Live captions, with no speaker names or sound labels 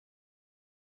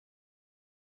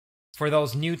For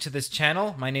those new to this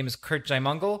channel, my name is Curt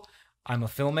Jaimungal. I'm a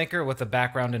filmmaker with a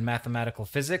background in mathematical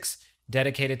physics,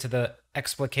 dedicated to the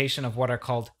explication of what are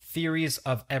called theories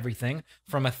of everything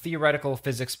from a theoretical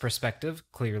physics perspective,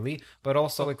 clearly, but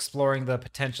also exploring the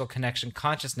potential connection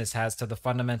consciousness has to the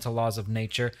fundamental laws of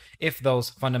nature, if those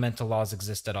fundamental laws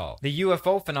exist at all. The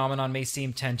UFO phenomenon may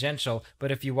seem tangential,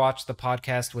 but if you watch the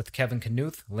podcast with Kevin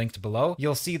Knuth, linked below,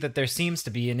 you'll see that there seems to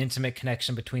be an intimate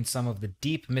connection between some of the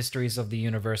deep mysteries of the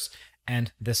universe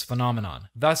and this phenomenon.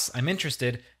 Thus, I'm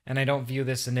interested, and I don't view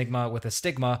this enigma with a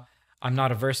stigma. I'm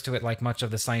not averse to it like much of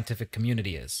the scientific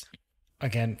community is.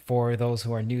 Again, for those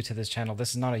who are new to this channel, this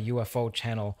is not a UFO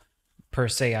channel per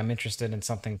se. I'm interested in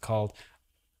something called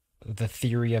the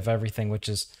theory of everything, which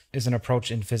is an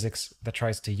approach in physics that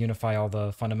tries to unify all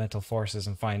the fundamental forces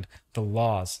and find the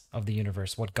laws of the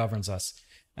universe, what governs us.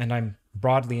 And I'm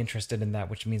broadly interested in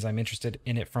that, which means I'm interested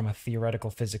in it from a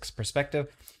theoretical physics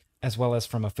perspective, as well as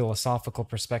from a philosophical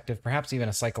perspective, perhaps even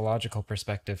a psychological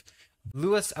perspective.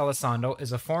 Luis Elizondo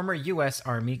is a former U.S.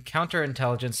 Army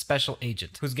counterintelligence special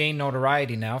agent who's gained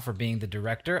notoriety now for being the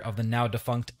director of the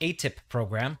now-defunct ATIP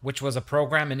program, which was a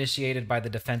program initiated by the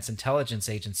Defense Intelligence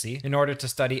Agency in order to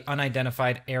study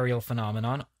unidentified aerial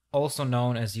phenomenon, also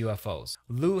known as UFOs.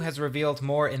 Lou has revealed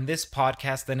more in this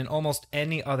podcast than in almost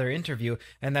any other interview,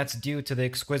 and that's due to the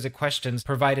exquisite questions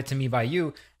provided to me by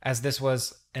you, as this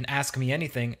was an Ask Me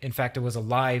Anything. In fact, it was a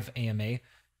live AMA.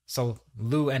 So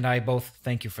Lou and I both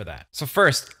thank you for that. So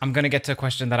first, I'm going to get to a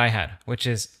question that I had, which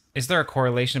is there a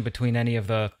correlation between any of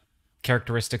the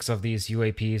characteristics of these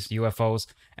UAPs, UFOs,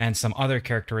 and some other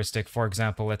characteristic? For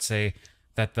example, let's say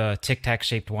that the tic-tac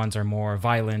shaped ones are more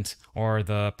violent or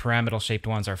the pyramidal shaped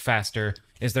ones are faster.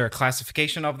 Is there a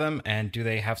classification of them, and do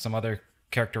they have some other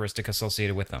characteristic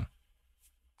associated with them?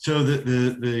 So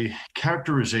the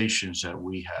characterizations that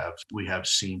we have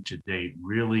seen to date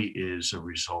really is a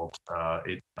result of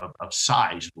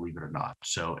size, believe it or not.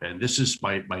 So, and this is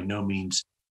by no means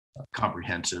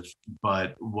comprehensive,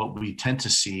 but what we tend to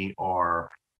see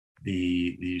are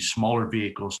the smaller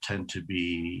vehicles tend to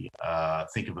be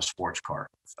think of a sports car,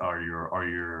 are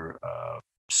your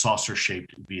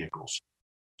saucer-shaped vehicles.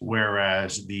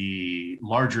 Whereas the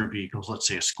larger vehicles, let's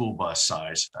say a school bus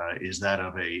size, is that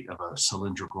of a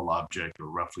cylindrical object,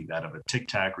 or roughly that of a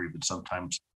tic-tac, or even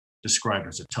sometimes described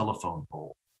as a telephone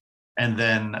pole. And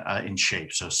then in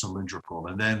shape, so cylindrical.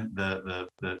 And then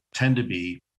the tend to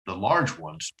be the large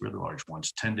ones, really large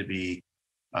ones, tend to be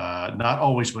not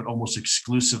always, but almost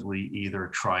exclusively either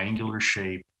triangular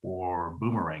shape or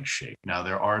boomerang shape. Now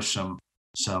there are some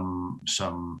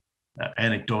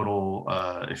anecdotal,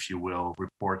 if you will,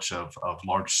 reports of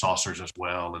large saucers as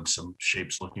well, and some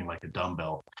shapes looking like a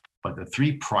dumbbell. But the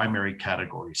three primary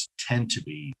categories tend to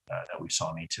be that we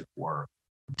saw in ATIP were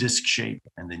disc shape,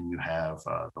 and then you have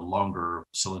the longer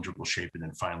cylindrical shape, and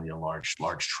then finally a large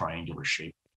triangular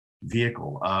shape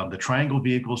vehicle. The triangle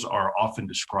vehicles are often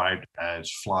described as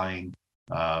flying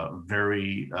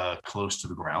very close to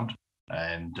the ground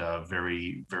and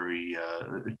very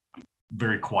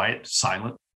quiet,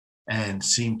 silent, and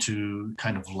seem to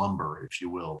kind of lumber, if you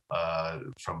will,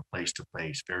 from place to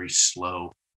place, very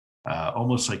slow,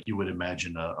 almost like you would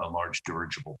imagine a large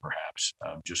dirigible, perhaps,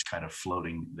 just kind of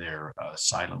floating there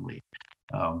silently.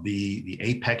 The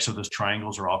apex of those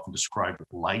triangles are often described with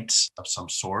lights of some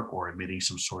sort, or emitting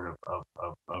some sort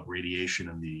of radiation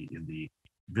in the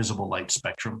visible light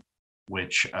spectrum,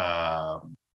 which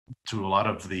to a lot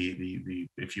of the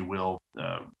if you will,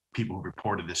 people who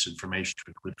reported this information, to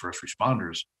include first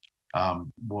responders,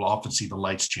 we'll often see the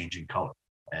lights changing color,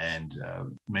 and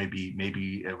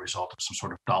maybe a result of some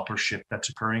sort of Doppler shift that's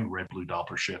occurring, red-blue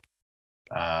Doppler shift.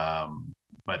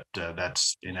 But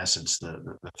that's in essence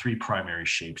the three primary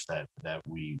shapes that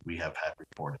we have had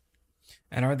reported.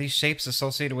 And are these shapes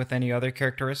associated with any other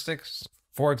characteristics?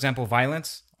 For example,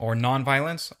 violence or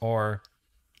non-violence, or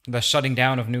the shutting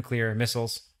down of nuclear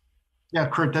missiles? Yeah,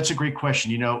 Kurt, that's a great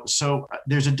question. So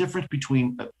there's a difference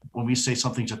between when we say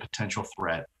something's a potential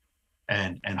threat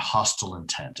and hostile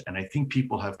intent. And I think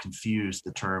people have confused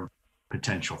the term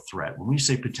potential threat. When we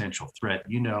say potential threat,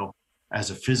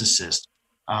 as a physicist,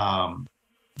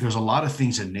 there's a lot of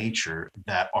things in nature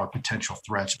that are potential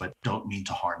threats but don't mean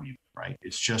to harm you, right?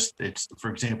 It's for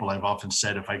example, I've often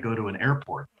said, if I go to an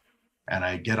airport and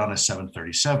I get on a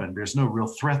 737, there's no real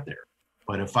threat there.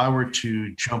 But if I were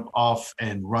to jump off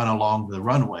and run along the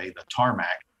runway, the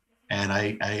tarmac, and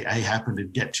I happen to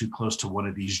get too close to one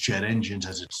of these jet engines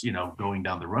as it's going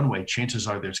down the runway, chances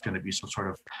are there's going to be some sort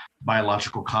of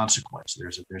biological consequence.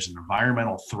 There's an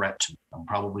environmental threat to me. I'm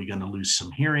probably going to lose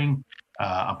some hearing.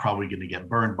 I'm probably going to get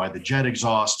burned by the jet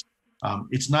exhaust.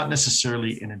 It's not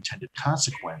necessarily an intended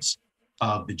consequence,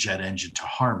 of the jet engine to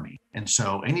harm me. And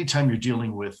so anytime you're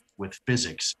dealing with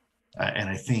physics, and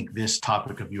I think this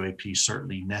topic of UAP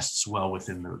certainly nests well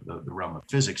within the realm of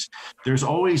physics, there's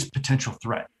always potential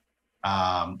threat.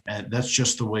 And that's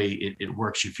just the way it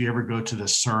works. If you ever go to the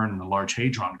CERN, the Large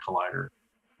Hadron Collider,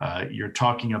 you're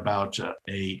talking about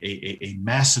a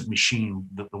massive machine,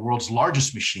 the world's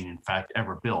largest machine, in fact,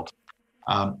 ever built.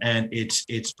 And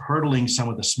it's hurtling some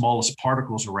of the smallest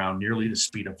particles around nearly the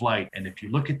speed of light. And if you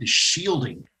look at the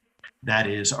shielding that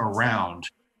is around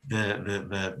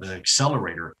the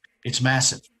accelerator, it's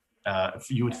massive.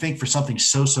 You would think for something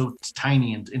so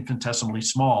tiny and infinitesimally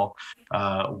small,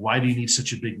 why do you need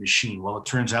such a big machine? Well, it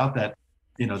turns out that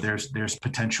there's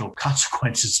potential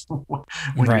consequences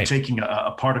when you're taking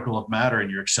a particle of matter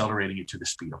and you're accelerating it to the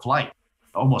speed of light,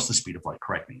 almost the speed of light.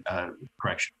 Correction.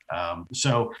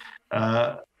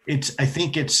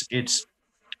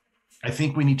 I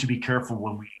think we need to be careful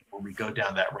when we go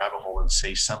down that rabbit hole and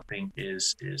say something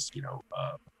is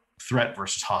threat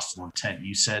versus hostile intent.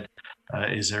 You said,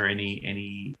 is there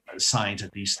any signs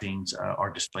that these things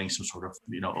are displaying some sort of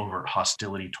overt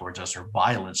hostility towards us or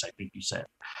violence? I think you said.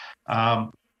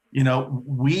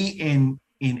 We in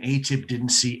ATIP didn't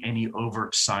see any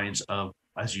overt signs of,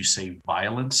 as you say,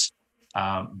 violence.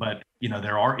 But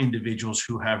there are individuals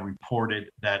who have reported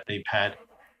that they've had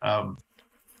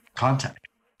contact,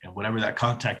 and whatever that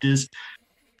contact is,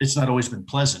 it's not always been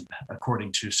pleasant,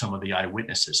 according to some of the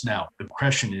eyewitnesses. Now, the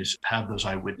question is, have those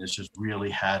eyewitnesses really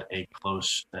had a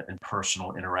close and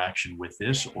personal interaction with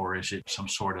this, or is it some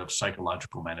sort of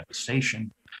psychological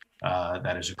manifestation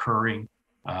that is occurring?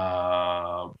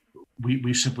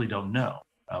 We simply don't know.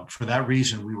 For that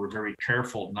reason, we were very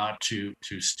careful not to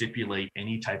stipulate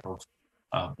any type of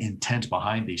intent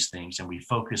behind these things. And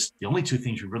the only two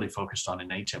things we really focused on in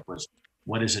ATIP was,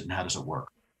 what is it and how does it work?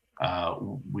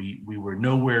 We were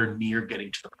nowhere near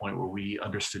getting to the point where we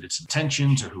understood its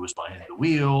intentions or who was behind the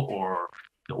wheel or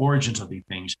the origins of these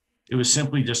things. It was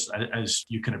simply just, as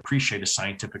you can appreciate, a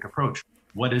scientific approach.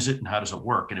 What is it and how does it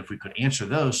work? And if we could answer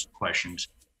those questions,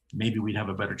 maybe we'd have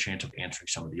a better chance of answering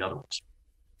some of the other ones.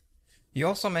 You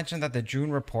also mentioned that the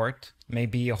June report may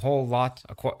be a whole lot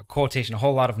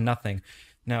of nothing.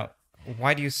 Now,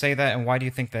 why do you say that, and why do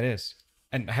you think that is?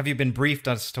 And have you been briefed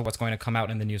as to what's going to come out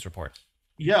in the news report?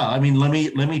 Yeah, I mean, let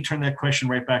me turn that question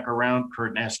right back around, Curt,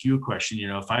 and ask you a question.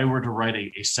 If I were to write a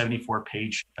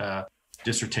 74-page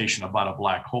dissertation about a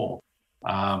black hole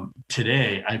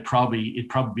today, it'd probably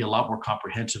be a lot more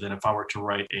comprehensive than if I were to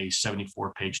write a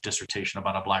 74-page dissertation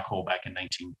about a black hole back in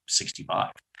 1965.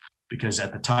 Because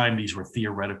at the time, these were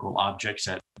theoretical objects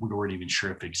that we weren't even sure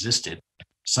if existed.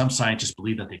 Some scientists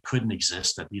believe that they couldn't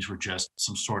exist, that these were just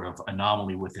some sort of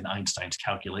anomaly within Einstein's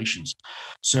calculations.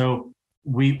 So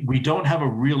we don't have a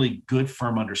really good,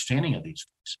 firm understanding of these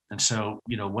things. And so,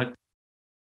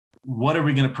 what are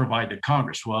we going to provide to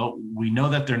Congress? Well, we know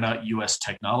that they're not U.S.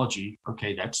 technology.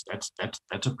 Okay, that's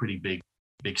a pretty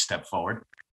big step forward.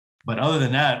 But other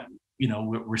than that,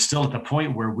 we're still at the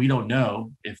point where we don't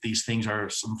know if these things are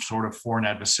some sort of foreign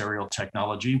adversarial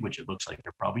technology, which it looks like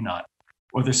they're probably not,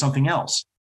 or there's something else.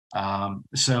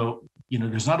 So,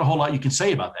 there's not a whole lot you can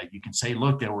say about that. You can say,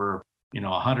 look, there were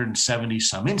 170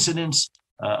 some incidents.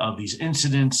 Of these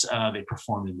incidents, they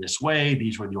performed in this way.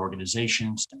 These were the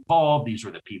organizations involved. These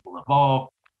were the people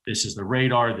involved. This is the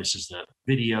radar. This is the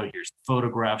video. Here's the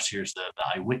photographs. Here's the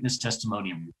eyewitness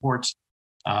testimony and reports.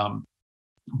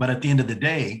 But at the end of the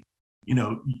day,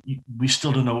 we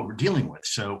still don't know what we're dealing with.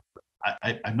 So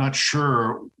I'm not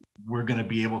sure we're going to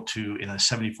be able to, in a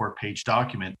 74-page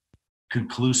document,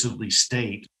 conclusively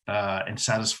state and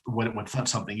satisfy what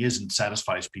something is and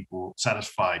satisfy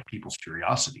people's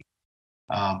curiosity.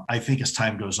 I think as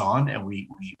time goes on and we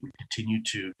continue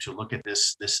to look at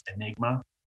this enigma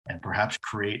and perhaps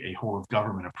create a whole of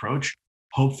government approach,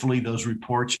 hopefully those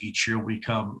reports each year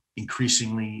become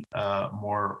increasingly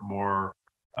more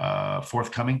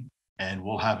forthcoming, and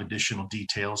we'll have additional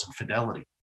details and fidelity.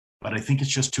 But I think it's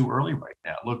just too early right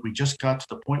now. Look, we just got to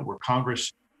the point where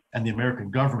Congress and the American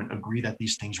government agree that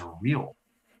these things are real.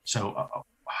 So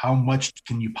how much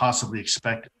can you possibly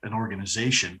expect an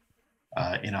organization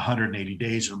in 180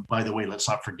 days? And by the way, let's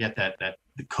not forget that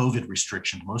the COVID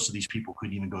restrictions, most of these people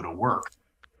couldn't even go to work.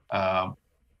 I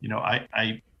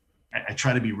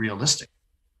try to be realistic.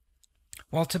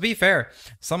 Well, to be fair,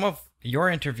 some of your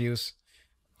interviews,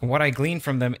 what I gleaned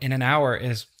from them in an hour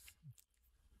is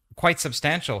quite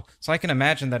substantial. So I can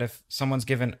imagine that if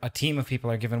a team of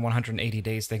people are given 180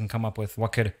 days, they can come up with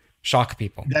what could shock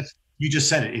people. You just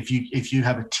said it. If you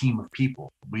have a team of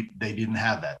people, they didn't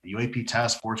have that. The UAP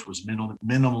task force was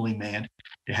minimally manned.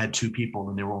 It had 2 people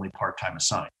and they were only part-time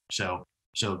assigned. So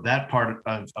So that part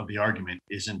of the argument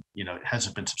isn't,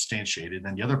 hasn't been substantiated.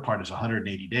 And the other part is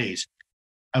 180 days.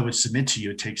 I would submit to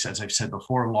you, it takes, as I've said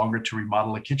before, longer to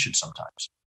remodel a kitchen sometimes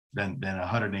than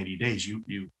 180 days.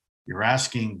 You're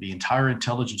asking the entire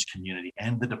intelligence community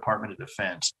and the Department of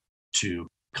Defense to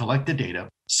collect the data,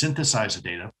 synthesize the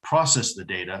data, process the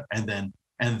data, and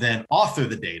then author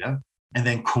the data, and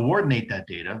then coordinate that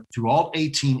data through all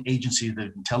 18 agencies of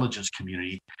the intelligence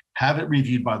community, have it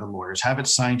reviewed by the lawyers, have it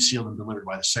signed, sealed, and delivered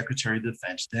by the Secretary of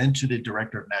Defense, then to the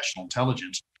Director of National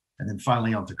Intelligence, and then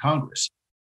finally on to Congress.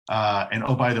 And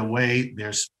oh, by the way,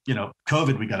 there's,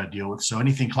 COVID we got to deal with. So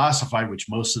anything classified, which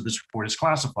most of this report is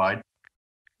classified,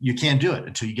 you can't do it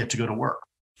until you get to go to work.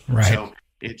 Right. So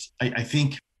I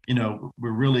think,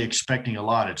 we're really expecting a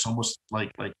lot. It's almost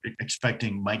like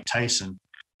expecting Mike Tyson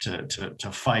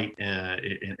to fight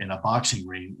in a boxing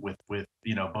ring with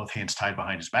both hands tied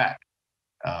behind his back.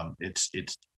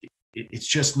 It's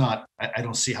just not. I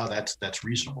don't see how that's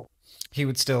reasonable. He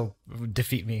would still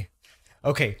defeat me.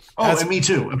 Okay. And me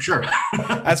too, I'm sure.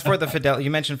 As for the fidelity,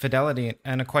 you mentioned fidelity,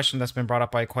 and a question that's been brought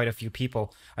up by quite a few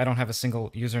people, I don't have a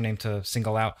single username to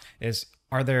single out, is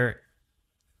are there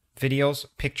videos,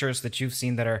 pictures that you've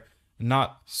seen that are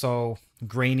not so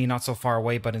grainy, not so far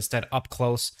away, but instead up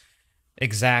close,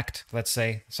 exact, let's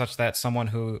say, such that someone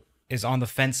who is on the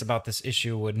fence about this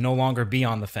issue would no longer be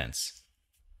on the fence?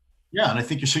 Yeah, and I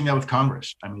think you're seeing that with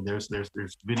Congress. I mean, there's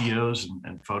videos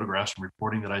and photographs and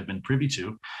reporting that I've been privy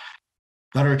to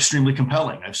that are extremely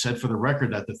compelling. I've said for the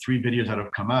record that the 3 videos that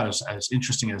have come out, as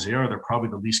interesting as they are, they're probably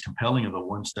the least compelling of the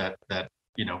ones that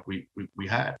we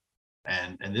had.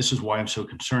 And this is why I'm so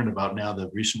concerned about now the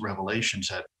recent revelations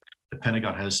that the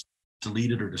Pentagon has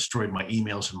deleted or destroyed my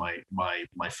emails and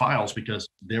my files, because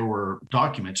there were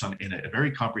documents in a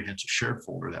very comprehensive shared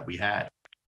folder that we had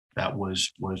that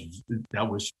was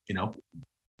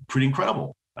pretty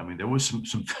incredible. I mean, there was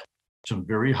some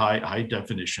very high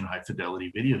definition, high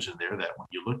fidelity videos in there that when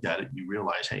you looked at it, you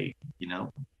realize, hey,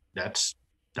 that's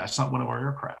not one of our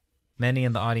aircraft. Many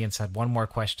in the audience had one more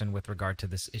question with regard to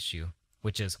this issue,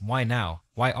 which is, why now?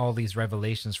 Why all these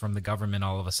revelations from the government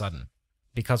all of a sudden?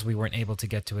 Because we weren't able to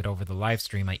get to it over the live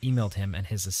stream, I emailed him and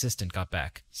his assistant got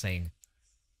back saying,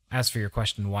 as for your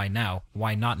question, why now?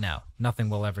 Why not now? Nothing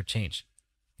will ever change.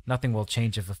 Nothing will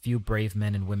change if a few brave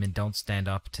men and women don't stand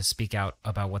up to speak out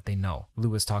about what they know.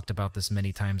 Lewis talked about this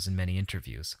many times in many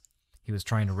interviews. He was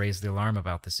trying to raise the alarm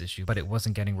about this issue, but it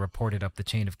wasn't getting reported up the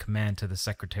chain of command to the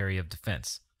Secretary of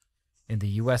Defense. In the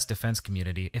U.S. defense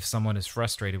community, if someone is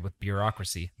frustrated with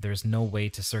bureaucracy, there is no way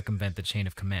to circumvent the chain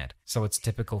of command. So it's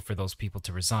typical for those people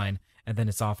to resign, and then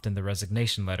it's often the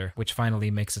resignation letter, which finally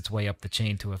makes its way up the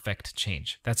chain to effect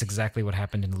change. That's exactly what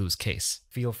happened in Lou's case.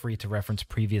 Feel free to reference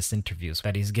previous interviews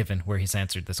that he's given where he's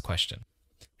answered this question.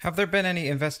 Have there been any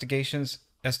investigations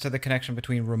as to the connection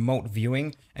between remote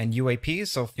viewing and UAPs?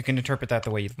 So you can interpret that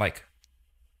the way you'd like.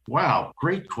 Wow,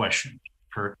 great question,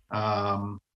 Curt.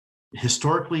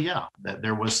 Historically, yeah, that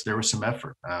there was some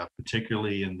effort,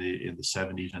 particularly in the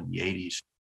 70s and the 80s,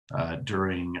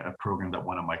 during a program that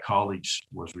one of my colleagues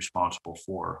was responsible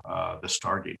for, the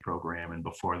Stargate program, and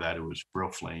before that it was Brill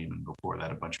Flame, and before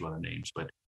that a bunch of other names. But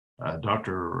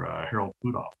Dr. Harold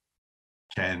Pudoff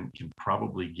can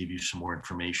probably give you some more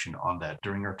information on that.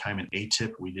 During our time in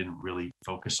ATIP, we didn't really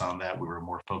focus on that. We were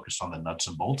more focused on the nuts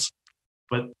and bolts.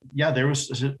 But yeah, there was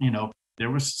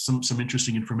some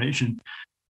interesting information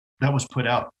that was put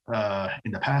out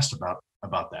in the past about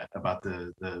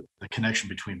the connection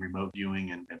between remote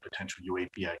viewing and potential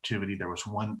UAP activity. There was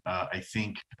one, I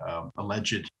think,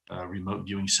 alleged remote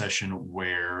viewing session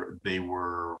where they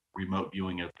were remote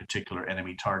viewing a particular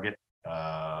enemy target,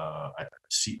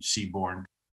 seaborne,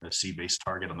 a sea-based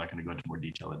target. I'm not going to go into more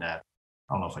detail than that.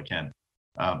 I don't know if I can.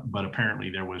 But apparently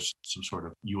there was some sort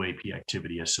of UAP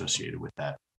activity associated with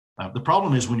that. The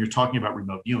problem is when you're talking about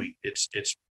remote viewing, it's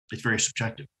very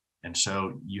subjective. And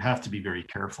so you have to be very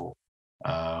careful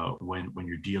when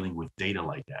you're dealing with data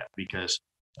like that, because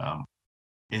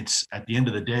it's, at the end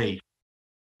of the day,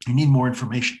 you need more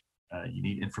information. You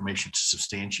need information to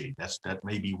substantiate. That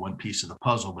may be one piece of the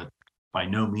puzzle, but by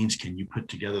no means can you put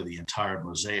together the entire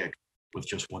mosaic with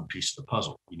just one piece of the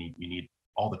puzzle. You need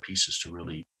all the pieces to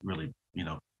really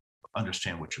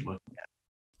understand what you're looking at.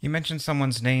 You mentioned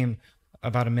someone's name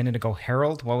about a minute ago,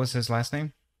 Harold. What was his last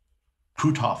name?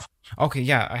 Pudoff. Okay,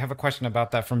 yeah, I have a question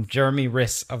about that from Jeremy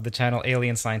Riss of the channel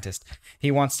Alien Scientist.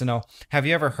 He wants to know, have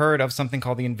you ever heard of something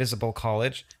called the Invisible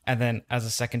College? And then, as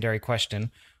a secondary question,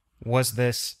 was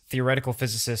this theoretical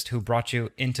physicist who brought you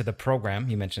into the program,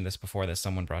 you mentioned this before, that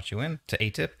someone brought you in to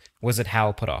ATIP, was it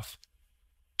Hal Pudoff?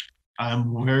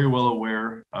 I'm very well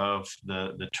aware of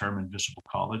the term Invisible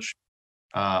College.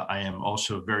 I am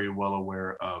also very well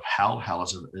aware of Hal. Hal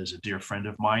is a dear friend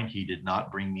of mine. He did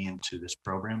not bring me into this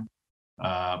program,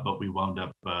 but we wound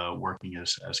up working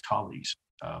as colleagues.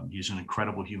 He's an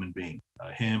incredible human being.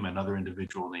 Him, another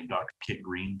individual named Dr. Kit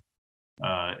Green,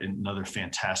 another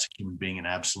fantastic human being, an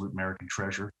absolute American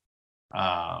treasure.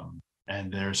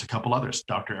 And there's a couple others.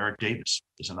 Dr. Eric Davis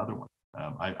is another one.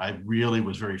 I really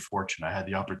was very fortunate. I had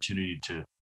the opportunity to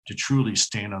truly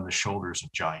stand on the shoulders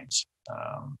of giants.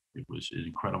 It was an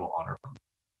incredible honor for me.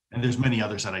 And there's many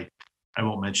others that I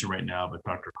won't mention right now, but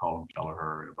Dr. Colin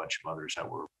Kelleher and a bunch of others that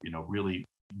were, really,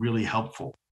 really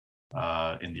helpful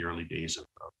in the early days of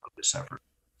this effort.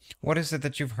 What is it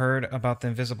that you've heard about the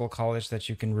invisible college that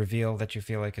you can reveal that you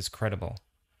feel like is credible?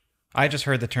 I just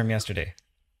heard the term yesterday.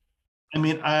 I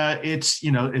mean, it's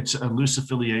a loose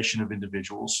affiliation of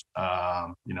individuals.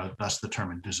 Thus the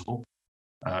term invisible.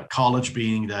 College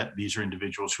being that these are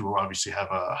individuals who obviously have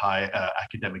a high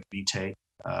academic vitae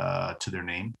to their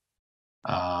name.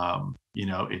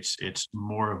 It's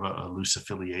more of a loose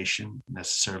affiliation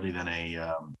necessarily than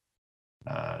a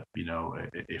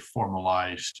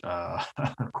formalized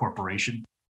corporation.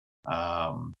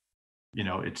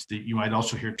 You might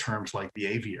also hear terms like the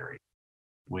aviary,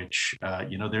 which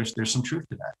there's some truth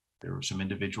to that. There were some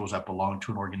individuals that belonged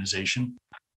to an organization,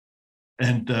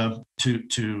 and to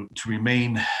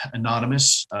remain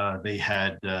anonymous, they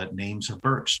had names of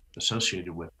birds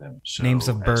associated with them. So names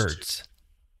of birds.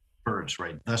 Birds,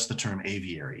 right? Thus the term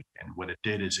aviary. And what it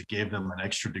did is it gave them an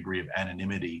extra degree of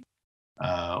anonymity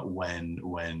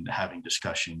when having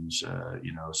discussions,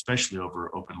 especially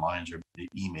over open lines or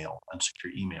email,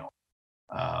 unsecure email.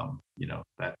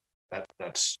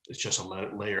 That's just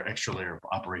a extra layer of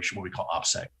operation, what we call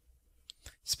OPSEC.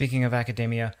 Speaking of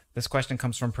academia, this question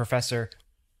comes from Professor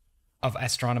of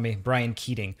Astronomy Brian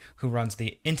Keating, who runs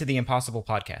the Into the Impossible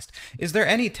podcast. Is there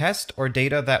any test or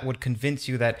data that would convince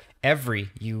you that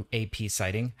every UAP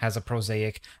sighting has a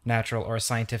prosaic, natural, or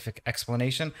scientific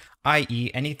explanation, i.e.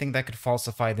 anything that could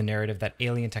falsify the narrative that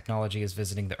alien technology is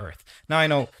visiting the Earth? Now, I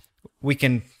know we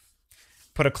can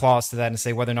put a clause to that and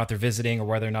say whether or not they're visiting or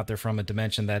whether or not they're from a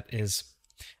dimension that is...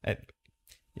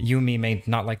 you and me may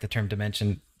not like the term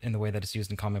dimension in the way that it's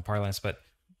used in common parlance, but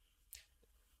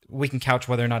we can couch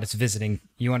whether or not it's visiting.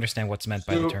 You understand what's meant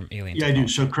by the term alien technology. I do.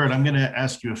 So, Curt, I'm going to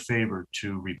ask you a favor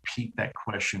to repeat that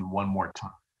question one more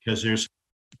time, because there's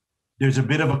a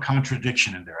bit of a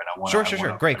contradiction in there, and I want to...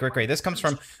 Sure. Great. This comes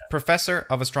from Professor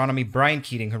of Astronomy Brian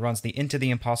Keating, who runs the Into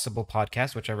the Impossible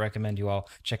podcast, which I recommend you all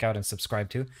check out and subscribe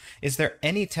to. Is there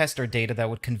any test or data that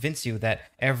would convince you that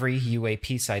every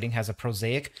UAP sighting has a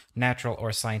prosaic, natural,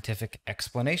 or scientific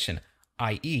explanation,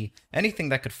 i.e. anything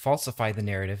that could falsify the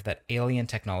narrative that alien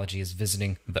technology is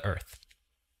visiting the Earth?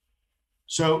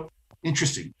 So,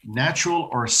 interesting. Natural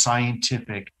or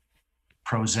scientific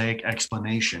prosaic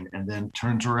explanation, and then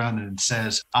turns around and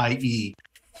says, i.e.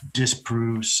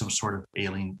 disproves some sort of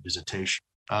alien visitation.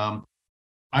 I'm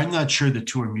not sure the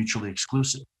two are mutually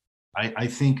exclusive. I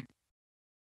think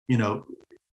you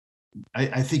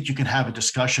can have a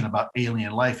discussion about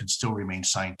alien life and still remain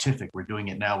scientific. We're doing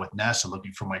it now with NASA,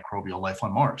 looking for microbial life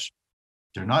on Mars.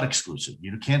 They're not exclusive.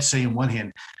 You can't say on one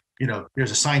hand,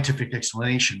 there's a scientific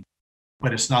explanation,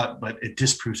 but it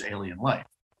disproves alien life.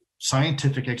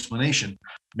 Scientific explanation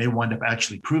may wind up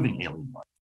actually proving alien life,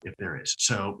 if there is.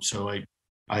 So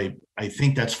I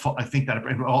think that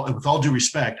with all due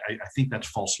respect, I think that's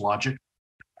false logic.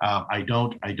 I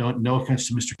don't, no offense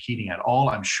to Mr. Keating at all.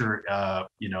 I'm sure,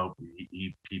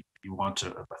 he wants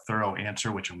a thorough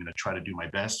answer, which I'm going to try to do my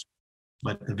best.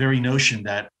 But the very notion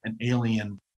that an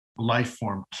alien life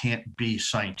form can't be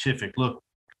scientific. Look,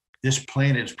 this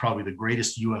planet is probably the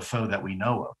greatest UFO that we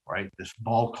know of, right? This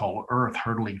ball called Earth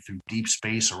hurtling through deep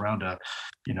space around a,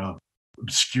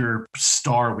 obscure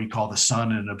star we call the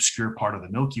sun, and an obscure part of the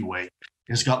Milky Way,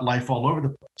 has got life all over the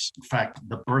place. In fact,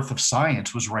 the birth of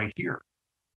science was right here.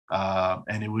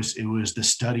 And it was the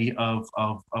study of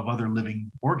other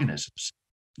living organisms.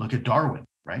 Look at Darwin,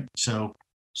 right? So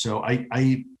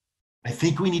I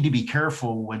think we need to be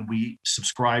careful when we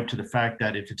subscribe to the fact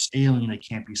that if it's alien, it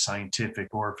can't be scientific,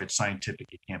 or if it's scientific,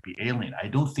 it can't be alien. I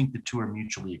don't think the two are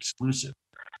mutually exclusive.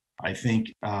 I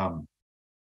think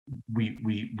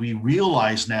we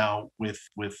realize now with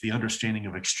the understanding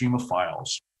of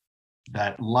extremophiles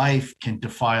that life can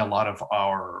defy a lot of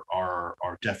our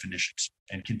definitions,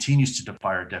 and continues to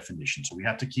defy our definitions. So we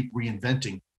have to keep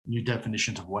reinventing new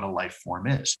definitions of what a life form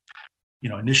is.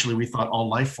 Initially we thought all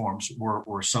life forms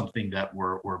were something that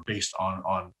were based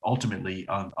on ultimately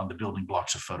on the building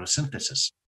blocks of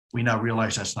photosynthesis. We now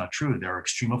realize that's not true. There are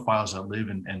extremophiles that live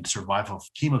and survive off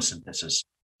chemosynthesis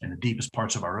in the deepest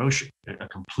parts of our ocean, a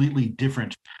completely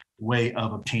different way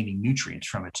of obtaining nutrients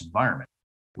from its environment.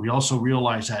 We also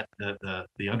realize that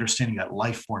the understanding that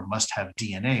life form must have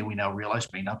DNA, we now realize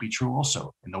may not be true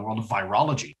also in the world of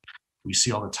virology. We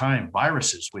see all the time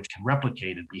viruses which can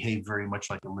replicate and behave very much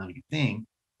like a living thing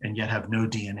and yet have no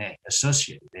DNA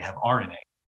associated. They have RNA.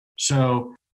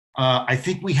 So I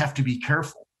think we have to be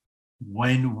careful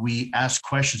when we ask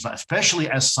questions, especially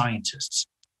as scientists.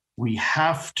 We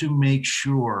have to make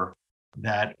sure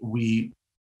that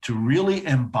to really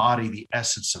embody the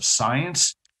essence of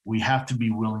science, we have to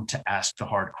be willing to ask the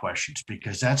hard questions,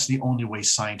 because that's the only way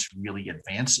science really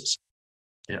advances.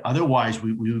 Otherwise,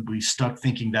 we would be stuck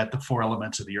thinking that the four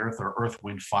elements of the earth are earth,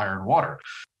 wind, fire, and water.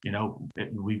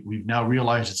 We've now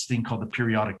realized this thing called the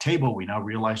periodic table. We now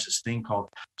realize this thing called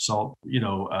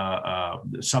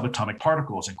subatomic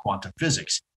particles and quantum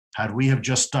physics. Had we have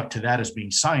just stuck to that as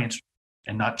being science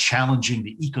and not challenging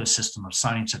the ecosystem of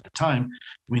science at the time,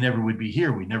 we never would be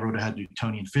here. We never would have had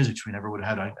Newtonian physics. We never would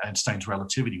have had Einstein's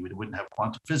relativity. We wouldn't have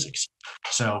quantum physics.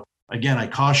 So again, I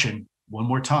caution one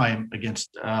more time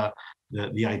against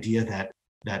the idea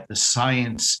that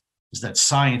science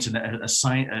and a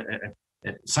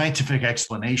scientific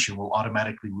explanation will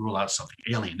automatically rule out something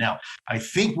alien. Now, I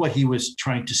think what he was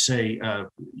trying to say,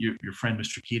 your friend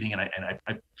Mr. Keating, and I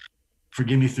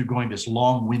forgive me for going this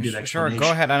long-winded explanation. Sure,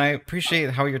 go ahead. And I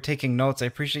appreciate how you're taking notes. I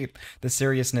appreciate the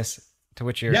seriousness to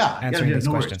which you're answering these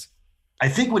questions. I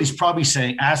think what he's probably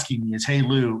asking me is, hey,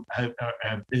 Lou,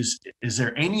 is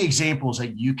there any examples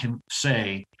that you can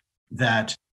say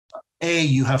that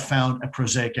you have found a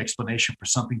prosaic explanation for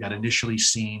something that initially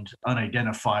seemed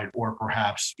unidentified or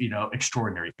perhaps,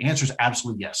 extraordinary? The answer is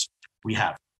absolutely yes, we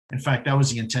have. In fact, that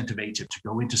was the intent of ATIP, to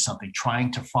go into something, trying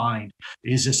to find,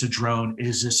 is this a drone?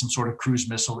 Is this some sort of cruise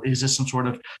missile? Is this some sort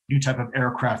of new type of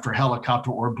aircraft or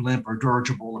helicopter or blimp or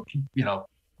dirigible,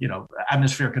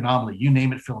 atmospheric anomaly, you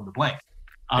name it, fill in the blank.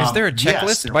 Is there a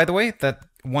checklist, by the way, that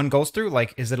one goes through?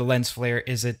 Like, is it a lens flare?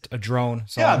 Is it a drone?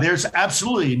 There's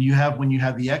absolutely. And when you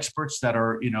have the experts that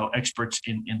are, experts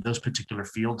in those particular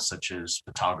fields, such as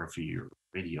photography or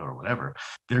video or whatever,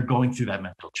 they're going through that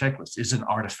mental checklist. Is it an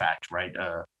artifact, right?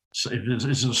 So is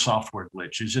it a software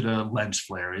glitch? Is it a lens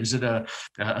flare? Is it a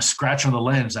scratch on the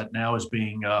lens that now is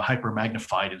being hyper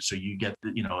magnified, and so you get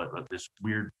this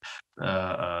weird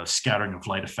scattering of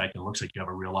light effect, and it looks like you have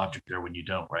a real object there when you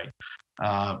don't, right?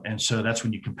 And so that's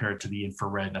when you compare it to the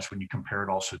infrared. That's when you compare it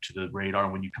also to the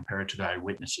radar. When you compare it to the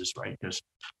eyewitnesses, right? Because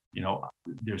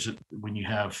when you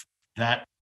have that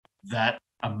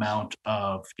amount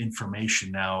of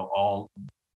information now all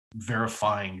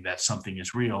verifying that something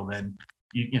is real, then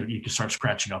you can start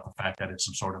scratching out the fact that it's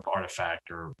some sort of artifact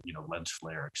or lens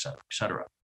flare, et cetera, et cetera.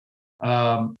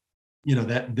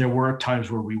 That there were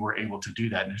times where we were able to do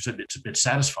that, and it's a bit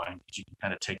satisfying because you can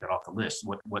kind of take that off the list.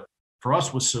 What for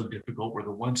us was so difficult were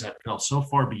the ones that fell so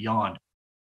far beyond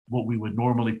what we would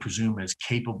normally presume as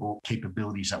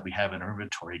capabilities that we have in our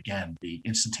inventory. Again, the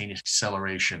instantaneous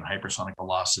acceleration, hypersonic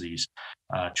velocities,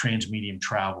 transmedium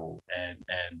travel, and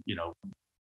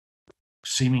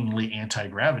seemingly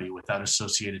anti-gravity without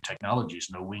associated technologies,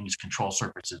 no wings, control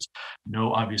surfaces,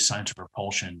 no obvious signs of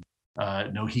propulsion,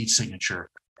 no heat signature,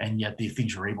 and yet the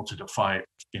things are able to defy,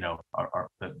 the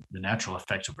natural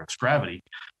effects of Earth's gravity.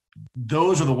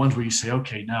 Those are the ones where you say,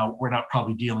 okay, now we're not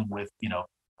probably dealing with,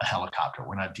 a helicopter.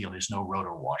 We're not dealing. There's no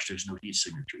rotor wash. There's no heat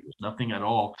signature. There's nothing at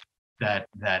all that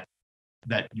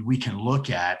we can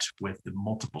look at with the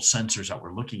multiple sensors that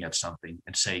we're looking at something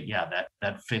and say, yeah,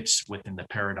 that fits within the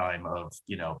paradigm of,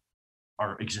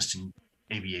 our existing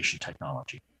aviation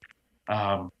technology.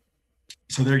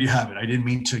 So there you have it. I didn't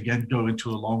mean to, again, go into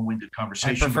a long-winded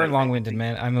conversation. I prefer long-winded,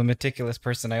 man. I'm a meticulous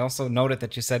person. I also noted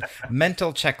that you said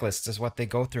mental checklists is what they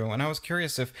go through. And I was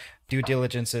curious if due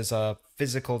diligence is a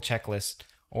physical checklist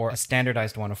or a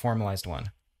standardized one, a formalized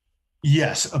one.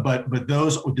 Yes, but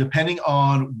those, depending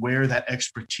on where that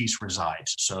expertise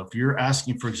resides. So if you're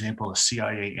asking, for example, a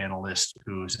CIA analyst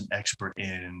who's an expert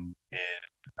in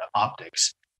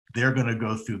optics, they're going to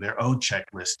go through their own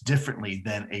checklist differently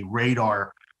than a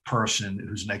radar person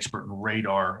who's an expert in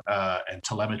radar and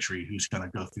telemetry who's going to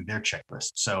go through their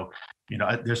checklist. So,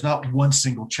 there's not one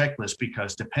single checklist,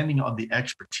 because depending on the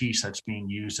expertise that's being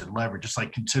used and leveraged, just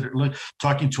like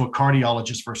talking to a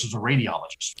cardiologist versus a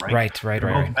radiologist, right? Right.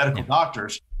 They're both medical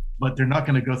doctors, but they're not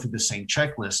going to go through the same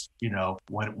checklist,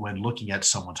 when looking at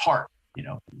someone's heart.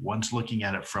 One's looking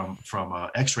at it from a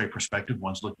X-ray perspective,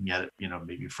 one's looking at it,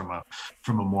 maybe from a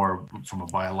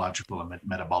biological and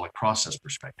metabolic process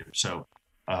perspective. So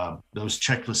those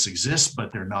checklists exist,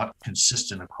 but they're not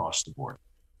consistent across the board.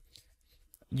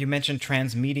 You mentioned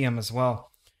transmedium as well.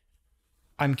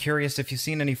 I'm curious if you've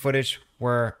seen any footage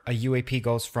where a UAP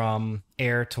goes from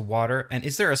air to water, and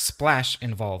is there a splash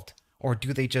involved? Or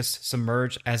do they just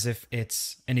submerge as if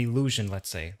it's an illusion, let's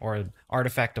say, or an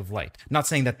artifact of light? Not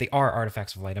saying that they are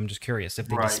artifacts of light. I'm just curious if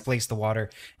they Right. displace the water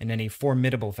in any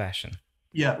formidable fashion.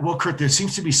 Yeah. Well, Kurt, there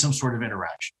seems to be some sort of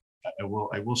interaction.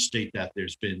 I will state that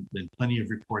there's been plenty of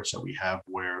reports that we have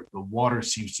where the water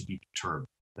seems to be perturbed,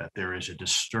 that there is a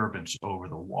disturbance over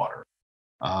the water.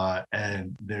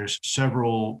 And there's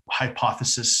several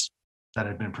hypotheses that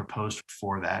have been proposed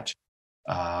for that.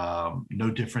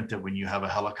 No different than when you have a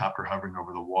helicopter hovering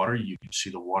over the water, you can see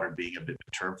the water being a bit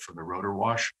perturbed from the rotor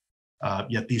wash.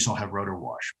 Yet these don't have rotor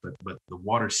wash, but the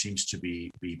water seems to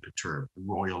be perturbed,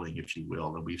 roiling, if you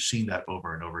will. And we've seen that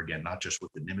over and over again, not just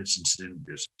with the Nimitz incident.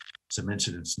 There's some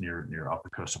incidents near off the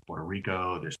coast of Puerto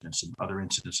Rico. There's been some other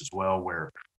incidents as well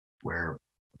where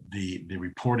the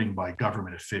reporting by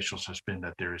government officials has been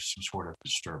that there is some sort of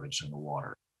disturbance in the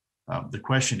water. The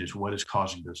question is, what is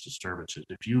causing those disturbances?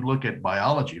 If you look at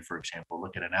biology, for example,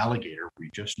 look at an alligator, we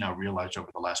just now realized over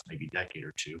the last maybe decade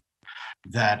or two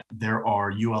that there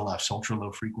are ULFs, ultra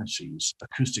low frequencies,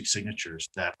 acoustic signatures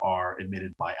that are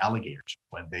emitted by alligators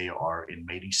when they are in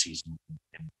mating season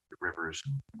in the rivers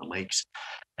and the lakes.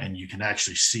 And you can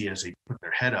actually see as they put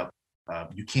their head up,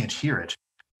 you can't hear it,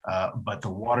 but the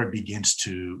water begins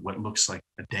to what looks like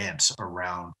a dance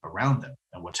around them.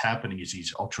 And what's happening is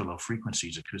these ultra low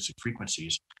frequencies, acoustic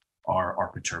frequencies,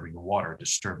 are perturbing the water,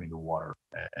 disturbing the water,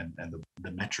 and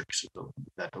the metrics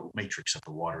that the matrix of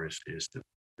the water is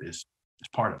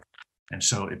part of. And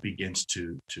so it begins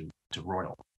to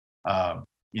roil.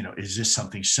 Is this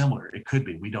something similar? It could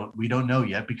be. We don't know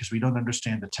yet because we don't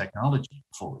understand the technology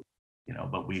fully.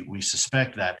 But we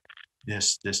suspect that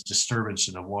this disturbance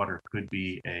in the water could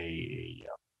be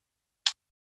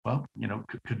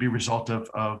could be a result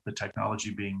of the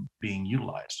technology being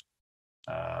utilized.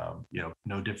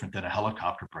 No different than a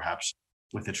helicopter, perhaps,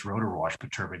 with its rotor wash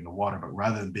perturbing the water, but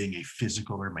rather than being a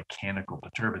physical or mechanical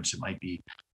perturbance, it might be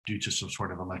due to some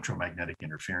sort of electromagnetic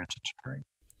interference that's occurring.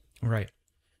 Right.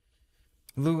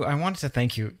 Lou, I wanted to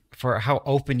thank you for how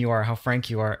open you are, how frank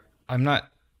you are. I'm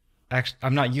not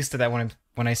used to that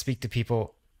when I speak to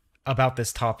people about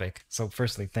this topic. So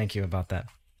firstly, thank you about that.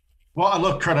 Well,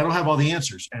 look, Kurt, I don't have all the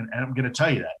answers, and I'm going to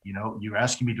tell you that. You're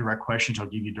asking me direct questions. I'll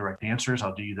give you direct answers.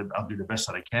 I'll do the best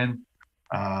that I can.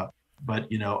 But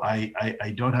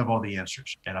I don't have all the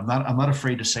answers, and I'm not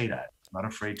afraid to say that. I'm not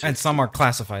afraid to. And some are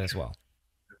classified as well.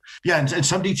 Yeah, and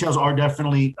some details are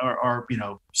definitely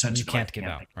sensitive. You can't give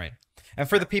out, right? And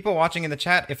for the people watching in the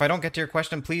chat, if I don't get to your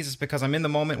question, please, it's because I'm in the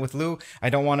moment with Lou. I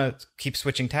don't want to keep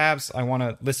switching tabs. I want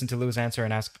to listen to Lou's answer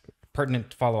and ask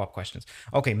pertinent follow-up questions.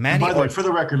 Okay, Manny. By the way, for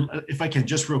the record, if I can,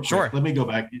 just real quick, sure. Let me go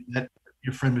back. That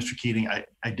your friend, Mr. Keating, I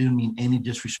didn't mean any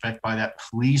disrespect by that.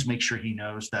 Please make sure he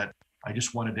knows that I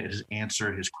just wanted to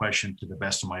answer his question to the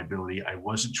best of my ability. I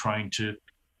wasn't trying to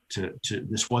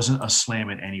this wasn't a slam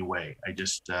in any way. I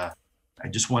just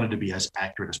wanted to be as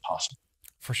accurate as possible.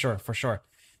 For sure.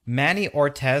 Manny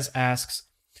Ortez asks,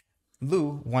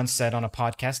 Lou once said on a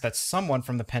podcast that someone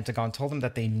from the Pentagon told him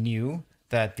that they knew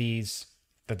that this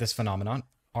phenomenon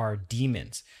are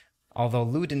demons. Although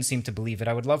Lou didn't seem to believe it,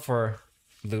 I would love for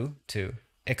Lou to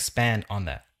expand on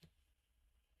that.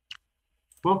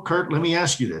 Well, Kurt, let me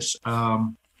ask you this. What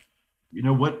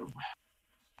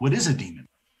is a demon?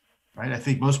 Right? I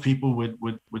think most people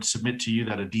would submit to you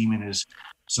that a demon is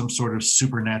some sort of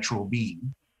supernatural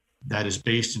being that is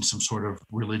based in some sort of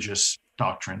religious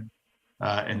doctrine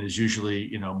and is usually,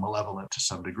 malevolent to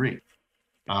some degree.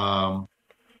 But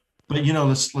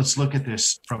let's look at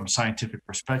this from a scientific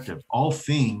perspective. All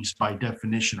things, by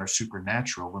definition, are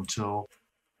supernatural until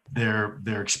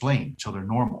they're explained, until they're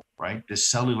normal, right? This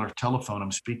cellular telephone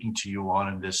I'm speaking to you on,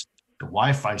 and the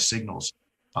Wi-Fi signals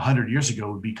 100 years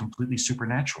ago would be completely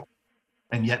supernatural.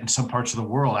 And yet in some parts of the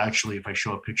world, actually, if I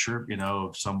show a picture,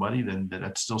 of somebody, then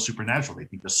that's still supernatural. They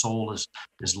think the soul is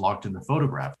locked in the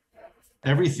photograph.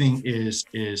 Everything is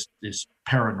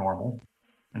paranormal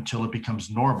until it becomes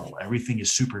normal. Everything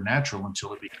is supernatural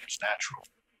until it becomes natural.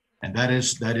 And that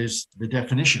is the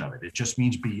definition of it. It just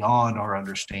means beyond our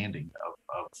understanding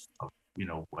of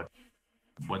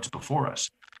what's before us.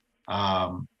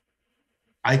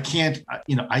 I can't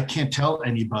tell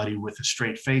anybody with a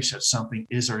straight face that something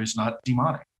is or is not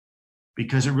demonic,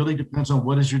 because it really depends on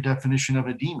what is your definition of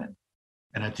a demon.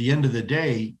 And at the end of the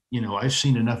day, I've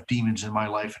seen enough demons in my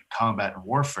life in combat and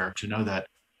warfare to know that,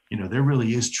 there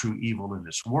really is true evil in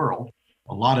this world.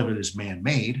 A lot of it is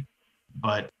man-made,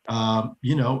 but I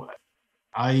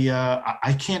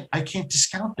can't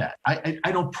discount that.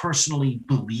 I don't personally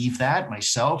believe that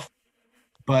myself,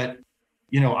 but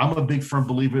I'm a big firm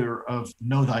believer of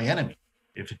know thy enemy.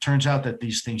 If it turns out that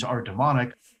these things are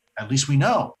demonic, at least we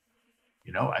know.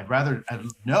 I'd rather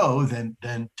know than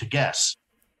to guess.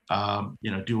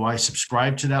 Do I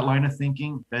subscribe to that line of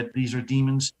thinking that these are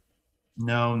demons?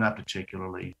 No, not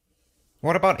particularly.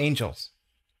 What about angels?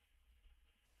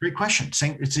 Great question.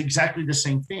 It's exactly the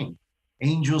same thing.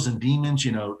 Angels and demons,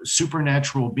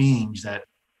 supernatural beings that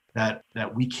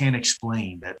we can't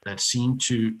explain, that seem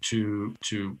to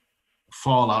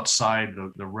fall outside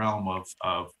the realm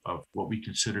of what we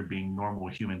consider being normal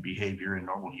human behavior and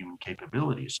normal human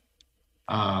capabilities.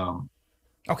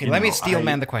 Okay, let me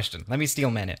steelman the question. Let me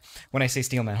steelman it. When I say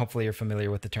steelman, hopefully you're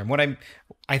familiar with the term.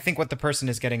 I think what the person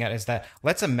is getting at is that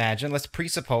let's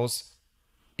presuppose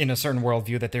in a certain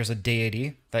worldview that there's a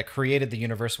deity that created the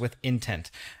universe with intent.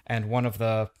 And one of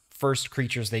the first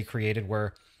creatures they created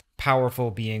were powerful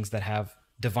beings that have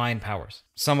divine powers.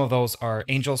 Some of those are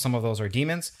angels, some of those are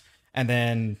demons. And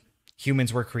then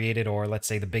humans were created, or let's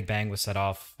say the Big Bang was set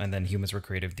off, and then humans were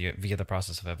created via the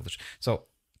process of evolution. So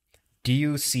do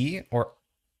you see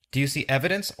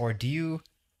evidence, or do you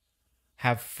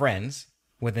have friends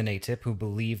within ATIP who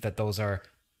believe that those are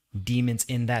demons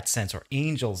in that sense, or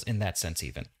angels in that sense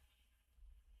even?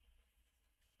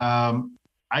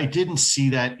 I didn't see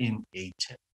that in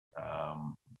ATIP,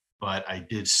 but I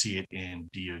did see it in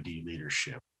DoD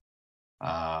leadership.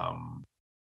 I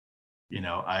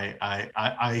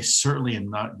certainly am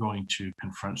not going to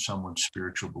confront someone's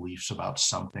spiritual beliefs about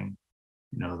something.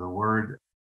 The word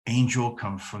angel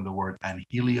comes from the word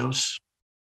anhelios,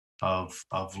 of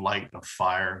light, of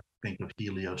fire. Think of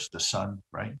Helios, the sun,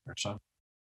 right? Our sun.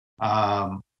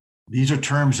 These are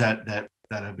terms that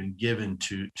have been given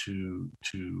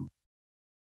to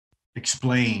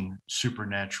explain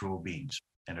supernatural beings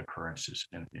and occurrences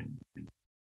in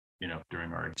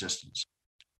during our existence.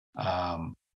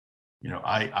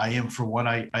 I am, for one,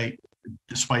 I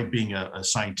despite being a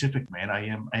scientific man, I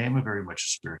am a very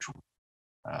much spiritual.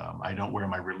 I don't wear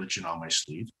my religion on my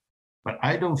sleeve, but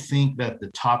I don't think that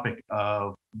the topic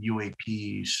of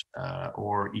UAPs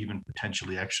or even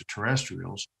potentially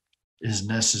extraterrestrials is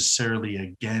necessarily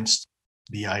against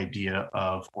the idea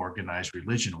of organized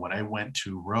religion. When I went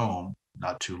to Rome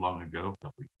not too long ago, a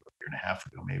year and a half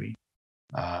ago maybe,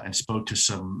 and spoke to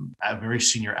some very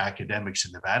senior academics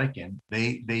in the Vatican,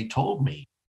 they told me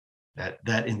that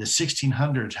in the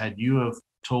 1600s, had you have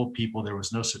told people there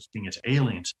was no such thing as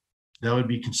aliens, that would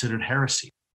be considered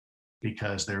heresy,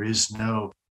 because there is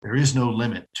no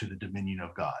limit to the dominion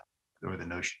of God, or the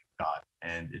notion of God.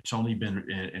 And it's only been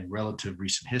in relative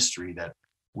recent history that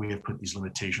we have put these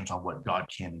limitations on what God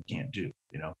can and can't do.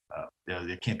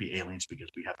 There can't be aliens because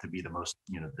we have to be the most,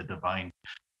 the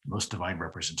most divine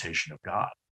representation of God.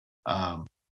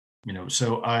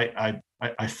 So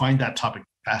I find that topic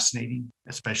fascinating,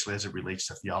 especially as it relates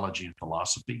to theology and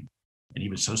philosophy, and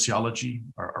even sociology,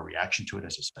 our reaction to it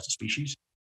as a species.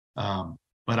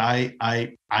 But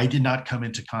I did not come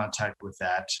into contact with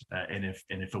that, and if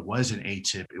it was an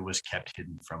ATIP, it was kept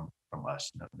hidden from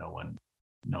us. No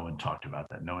one talked about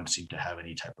that. No one seemed to have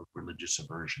any type of religious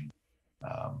aversion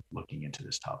looking into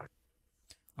this topic.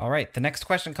 All right. The next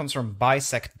question comes from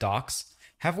Bisect Docs.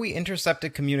 Have we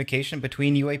intercepted communication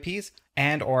between UAPs,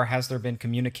 and or has there been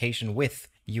communication with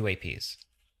UAPs?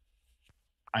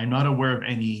 I'm not aware of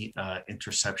any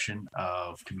interception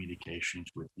of communications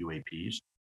with UAPs.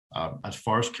 As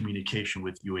far as communication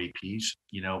with UAPs,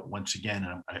 once again,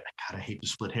 I kind of hate to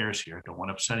split hairs here. I don't want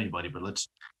to upset anybody, but let's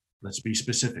be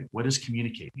specific. What does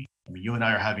communicate mean? I mean, you and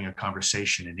I are having a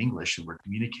conversation in English and we're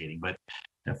communicating, but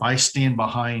if I stand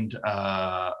behind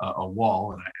a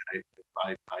wall and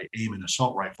I aim an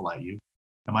assault rifle at you,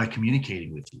 am I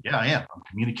communicating with you? Yeah, I am. I'm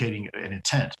communicating an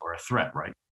intent or a threat,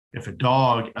 right? If a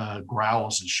dog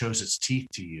growls and shows its teeth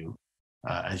to you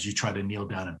as you try to kneel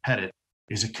down and pet it,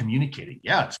 is it communicating?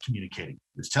 Yeah, it's communicating.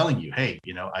 It's telling you, hey,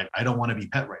 I don't want to be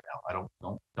pet right now.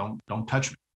 Don't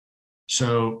touch me.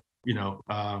 So,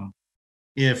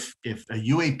 if a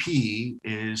UAP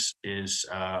is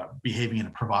behaving in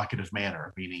a provocative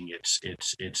manner, meaning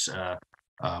it's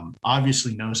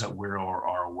obviously knows that we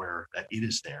are aware that it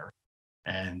is there,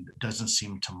 and doesn't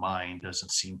seem to mind,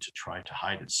 doesn't seem to try to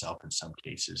hide itself. In some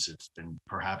cases, it's been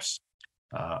perhaps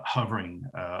hovering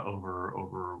over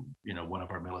one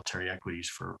of our military equities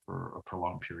for a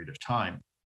prolonged period of time.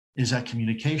 Is that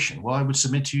communication? Well, I would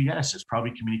submit to you, yes, it's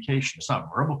probably communication. It's not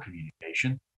verbal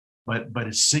communication, but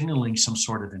it's signaling some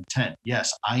sort of intent.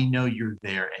 Yes, I know you're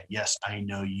there, and yes, I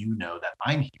know you know that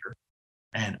I'm here,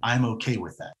 and I'm okay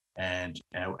with that. And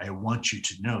I want you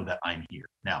to know that I'm here.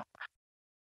 Now,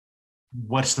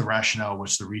 what's the rationale?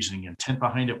 What's the reasoning intent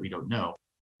behind it? We don't know,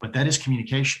 but that is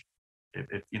communication.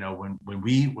 If when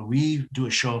we do a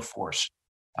show of force,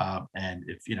 and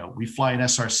if we fly an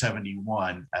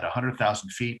SR-71 at 100,000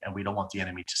 feet and we don't want the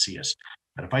enemy to see us,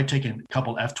 but if I take a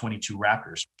couple F-22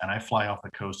 Raptors and I fly off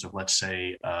the coast of, let's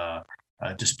say,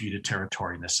 disputed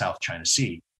territory in the South China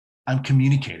Sea, I'm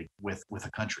communicating with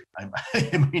a country.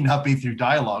 It may not be through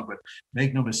dialogue, but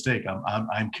make no mistake,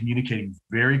 I'm communicating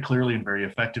very clearly and very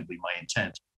effectively my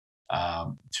intent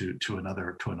to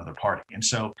another party. And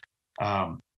so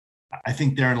I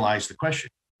think therein lies the question: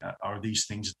 are these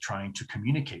things trying to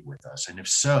communicate with us? And if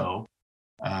so,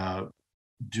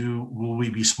 will we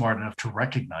be smart enough to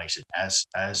recognize it as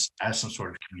some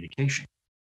sort of communication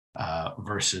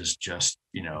versus just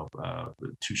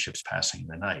two ships passing in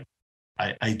the night?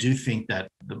 I do think that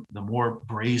the more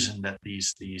brazen that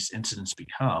these incidents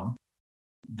become,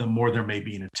 the more there may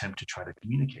be an attempt to try to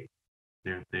communicate.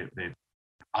 They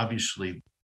obviously,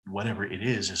 whatever it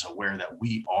is aware that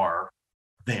we are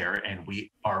there, and we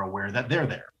are aware that they're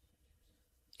there.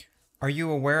 Are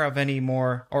you aware of any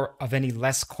more or of any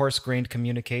less coarse-grained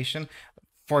communication?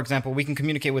 For example, we can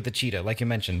communicate with the cheetah, like you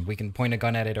mentioned. We can point a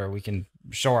gun at it, or we can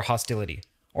show our hostility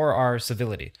or our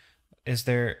civility. Is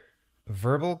there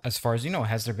verbal, as far as you know,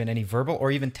 has there been any verbal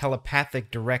or even telepathic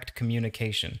direct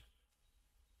communication?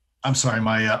 I'm sorry,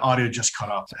 my audio just cut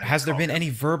off. Has there been any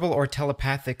verbal or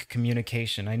telepathic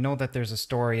communication? I know that there's a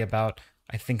story about,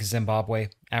 I think, Zimbabwe,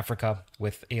 Africa,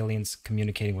 with aliens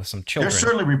communicating with some children. There's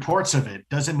certainly reports of it.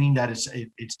 Doesn't mean that it's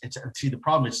see, the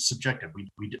problem is subjective.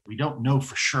 We don't know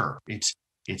for sure. It's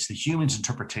the human's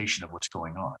interpretation of what's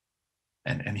going on.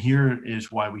 And here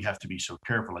is why we have to be so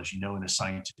careful. As you know, in a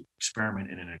scientific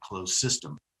experiment and in a closed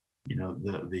system,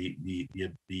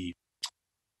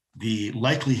 the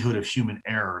likelihood of human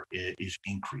error is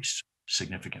increased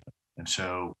significantly. And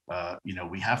so,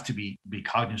 we have to be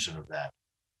cognizant of that.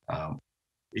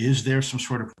 Is there some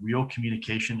sort of real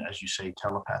communication, as you say,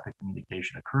 telepathic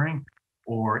communication occurring,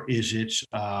 or is it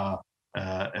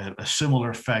a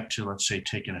similar effect to, let's say,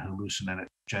 taking a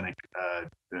hallucinogenic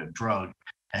drug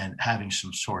and having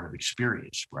some sort of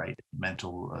experience, right?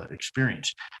 Mental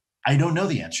experience. I don't know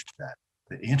the answer to that.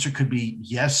 The answer could be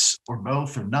yes or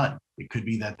both or none. It could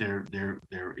be that there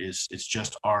is, it's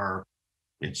just our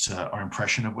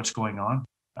impression of what's going on,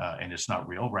 and it's not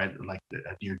real, right? Like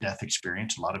a near-death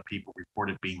experience, a lot of people report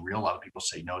it being real. A lot of people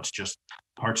say, no, it's just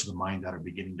parts of the mind that are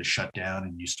beginning to shut down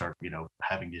and you start,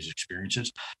 having these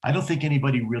experiences. I don't think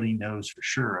anybody really knows for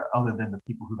sure, other than the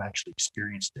people who've actually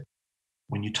experienced it.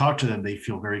 When you talk to them, they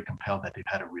feel very compelled that they've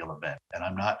had a real event. And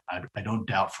I don't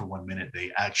doubt for 1 minute they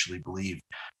actually believe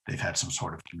they've had some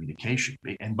sort of communication.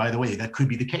 And by the way, that could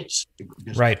be the case.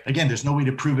 Because, right. Again, there's no way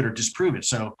to prove it or disprove it.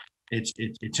 So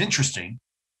it's interesting,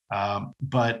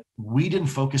 but we didn't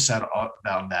focus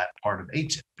on that part of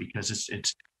ATIP because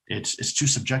it's too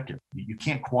subjective. You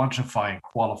can't quantify and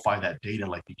qualify that data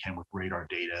like you can with radar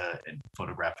data and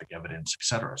photographic evidence, et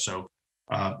cetera. So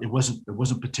it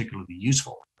wasn't particularly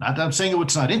useful. Not that I'm saying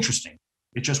it's not interesting.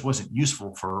 It just wasn't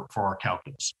useful for our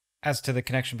calculus. As to the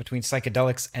connection between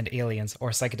psychedelics and aliens,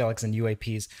 or psychedelics and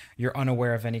UAPs, you're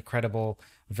unaware of any credible,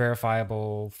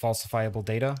 verifiable, falsifiable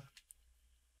data?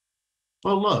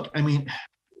 Well, look, I mean,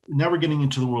 now we're getting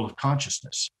into the world of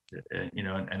consciousness,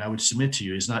 and I would submit to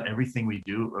you, is not everything we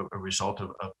do a result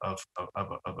of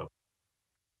a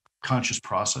conscious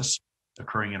process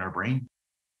occurring in our brain?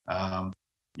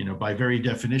 By very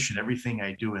definition, everything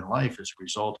I do in life is a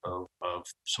result of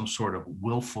some sort of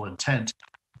willful intent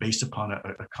based upon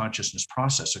a consciousness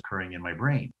process occurring in my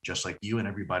brain, just like you and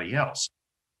everybody else.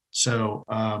 So,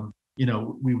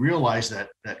 we realize that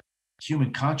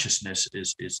human consciousness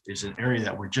is an area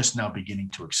that we're just now beginning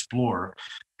to explore,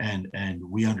 and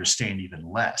we understand even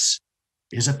less.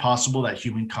 Is it possible that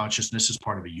human consciousness is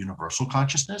part of a universal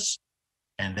consciousness,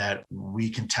 and that we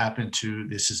can tap into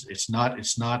this? It's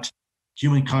not.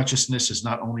 Human consciousness is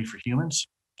not only for humans,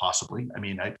 possibly. I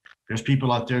mean, there's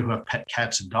people out there who have pet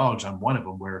cats and dogs. I'm one of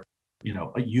them, where,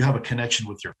 you have a connection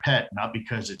with your pet, not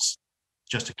because it's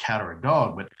just a cat or a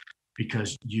dog, but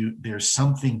because there's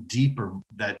something deeper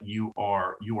that you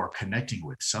are connecting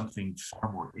with, something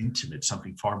far more intimate,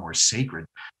 something far more sacred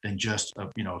than just a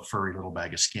furry little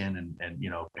bag of skin and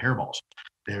hairballs.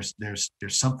 There's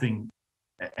something.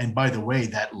 And by the way,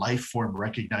 that life form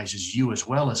recognizes you as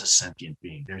well as a sentient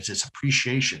being. There's this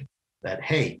appreciation that,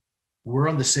 hey, we're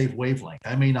on the same wavelength.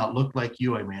 I may not look like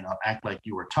you, I may not act like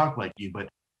you or talk like you, but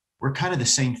we're kind of the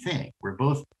same thing. We're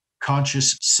both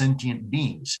conscious, sentient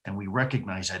beings, and we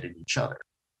recognize that in each other.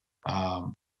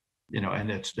 And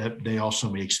that they also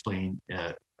may explain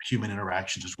human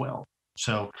interactions as well.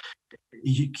 So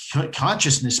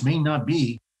consciousness may not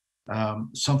be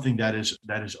something that is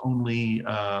only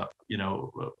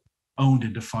owned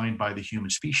and defined by the human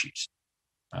species.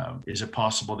 Is it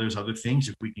possible there's other things?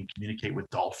 If we can communicate with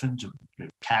dolphins,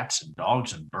 cats and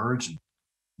dogs and birds and,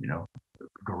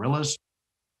 gorillas,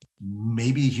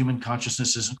 maybe human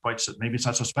consciousness isn't quite so, maybe it's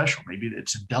not so special. Maybe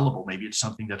it's indelible. Maybe it's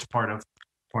something that's part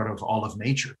of all of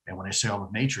nature. And when I say all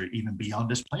of nature, even beyond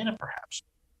this planet, perhaps.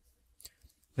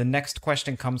 The next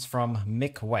question comes from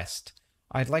Mick West.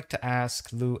 I'd like to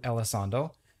ask Luis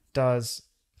Elizondo,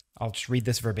 I'll just read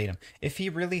this verbatim. If he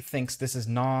really thinks this is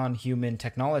non-human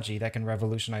technology that can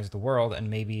revolutionize the world and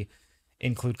maybe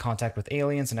include contact with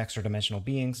aliens and extra-dimensional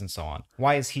beings and so on,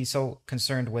 why is he so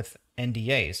concerned with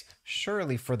NDAs?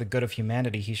 Surely for the good of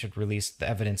humanity, he should release the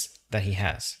evidence that he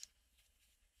has.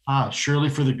 Surely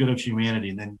for the good of humanity.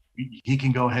 And then he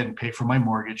can go ahead and pay for my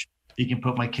mortgage. He can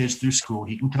put my kids through school.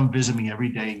 He can come visit me every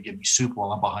day and give me soup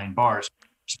while I'm behind bars,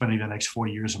 spending the next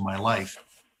 40 years of my life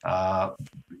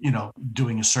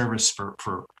doing a service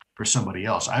for somebody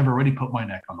else. I've already put my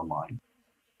neck on the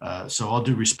line. So all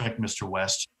due respect, Mr.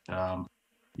 West,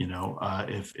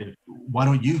 if why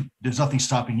don't you, there's nothing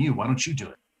stopping you. Why don't you do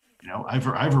it?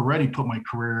 I've already put my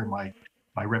career, my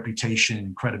reputation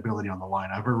and credibility on the line.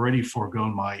 I've already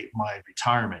foregone my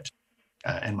retirement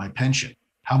and my pension.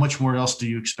 How much more else do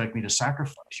you expect me to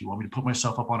sacrifice? You want me to put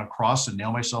myself up on a cross and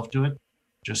nail myself to it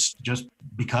just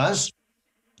because?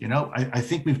 I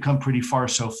think we've come pretty far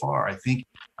so far. I think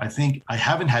I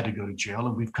haven't had to go to jail,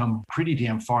 and we've come pretty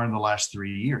damn far in the last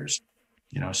 3 years.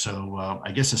 So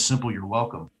I guess a simple "you're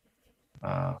welcome"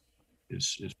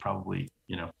 is probably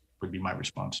would be my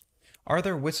response. Are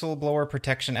there whistleblower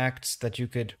protection acts that you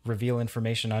could reveal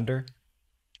information under?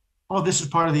 Well, this is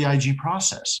part of the IG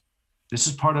process. This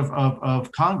is part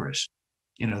of Congress.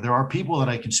 There are people that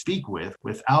I can speak with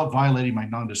without violating my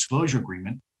non-disclosure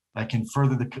agreement that can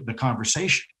further the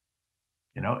conversation,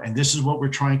 and this is what we're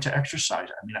trying to exercise.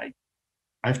 I mean,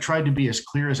 I've tried to be as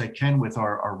clear as I can with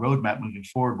our roadmap moving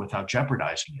forward without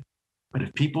jeopardizing it. But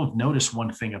if people have noticed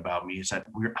one thing about me is that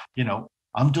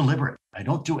I'm deliberate. I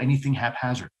don't do anything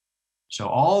haphazard. So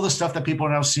all the stuff that people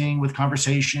are now seeing with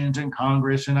conversations in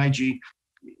Congress and IG,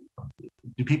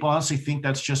 do people honestly think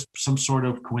that's just some sort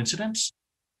of coincidence?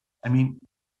 I mean,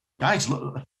 guys,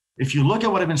 look, if you look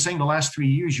at what I've been saying the last 3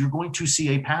 years, you're going to see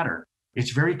a pattern.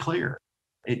 It's very clear.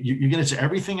 You're going to say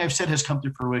everything I've said has come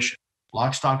to fruition,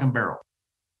 lock, stock, and barrel.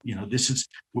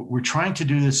 We're trying to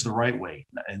do this the right way.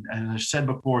 And as I said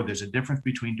before, there's a difference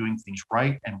between doing things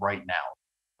right and right now.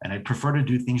 And I prefer to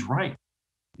do things right.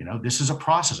 This is a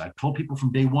process. I've told people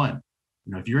from day one,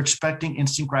 if you're expecting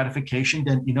instant gratification,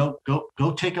 then,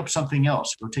 go take up something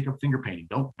else. Go take up finger painting.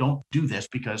 Don't do this,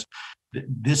 because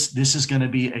this is going to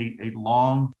be a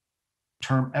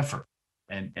long-term effort.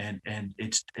 And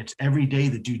it's every day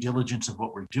the due diligence of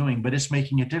what we're doing, but it's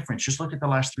making a difference. Just look at the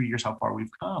last 3 years, how far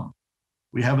we've come.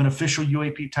 We have an official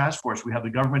UAP task force. We have the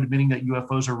government admitting that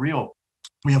UFOs are real.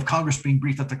 We have Congress being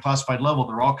briefed at the classified level.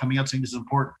 They're all coming out saying this is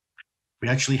important. We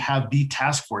actually have the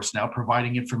task force now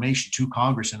providing information to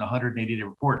Congress in a 180-day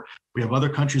report. We have other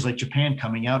countries like Japan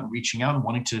coming out and reaching out and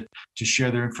wanting to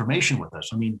share their information with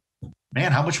us. I mean,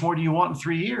 man, how much more do you want in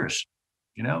 3 years?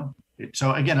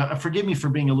 So again, forgive me for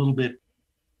being a little bit,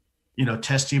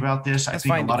 testy about this. That's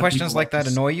fine. Do questions like that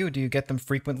annoy you? Do you get them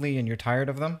frequently and you're tired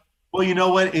of them? Well, you know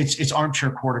what? It's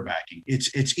armchair quarterbacking.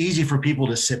 It's easy for people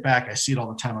to sit back. I see it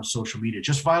all the time on social media.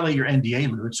 Just violate your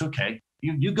NDA, Lou. It's okay.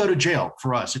 You go to jail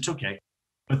for us. It's okay.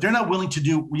 But they're not willing to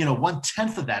do,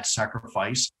 1/10 of that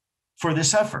sacrifice for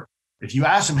this effort. If you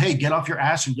ask them, hey, get off your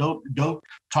ass and go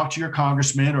talk to your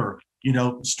congressman, or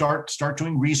start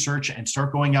doing research and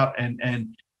start going out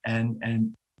and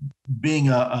being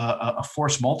a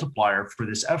force multiplier for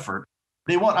this effort.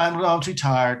 They want, I'm too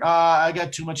tired. I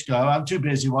got too much go. I'm too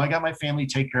busy. Well, I got my family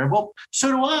to take care of. Well, so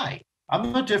do I.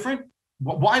 I'm not different.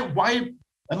 Why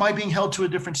am I being held to a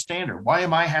different standard? Why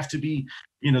am I have to be,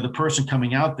 the person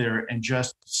coming out there and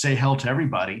just say hell to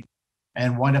everybody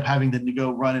and wind up having to go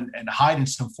run and hide in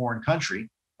some foreign country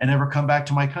and never come back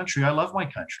to my country? I love my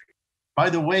country.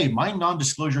 By the way, my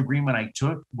non-disclosure agreement I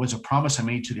took was a promise I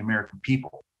made to the American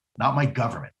people, not my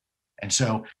government. And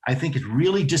so I think it's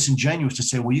really disingenuous to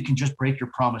say, well, you can just break your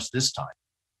promise this time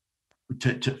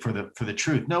for the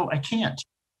truth. No, I can't.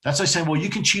 That's like saying, well, you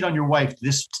can cheat on your wife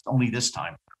only this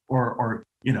time, or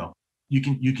you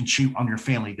can cheat on your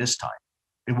family this time.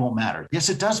 It won't matter. Yes,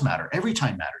 it does matter. Every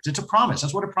time matters. It's a promise.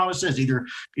 That's what a promise is. Either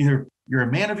you're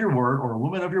a man of your word or a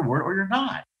woman of your word, or you're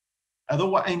not.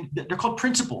 Otherwise, and they're called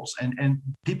principles, and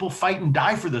people fight and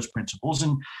die for those principles.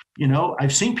 And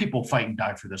I've seen people fight and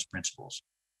die for those principles.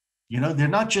 They're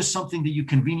not just something that you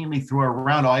conveniently throw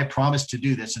around. Oh, I promised to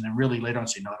do this, and then really later on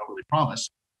say, no, I don't really promise.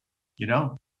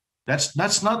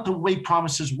 That's not the way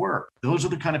promises work. Those are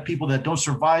the kind of people that don't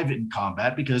survive in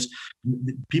combat because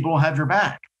people don't have your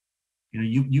back.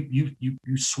 You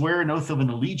swear an oath of an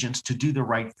allegiance to do the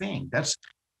right thing. That's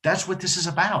what this is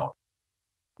about.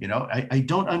 I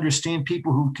don't understand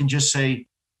people who can just say,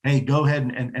 hey, go ahead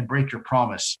and break your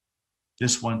promise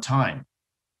this one time.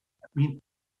 I mean,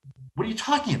 what are you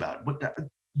talking about?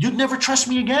 You'd never trust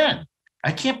me again.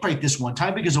 I can't break this one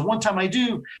time because the one time I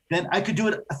do, then I could do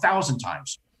it 1,000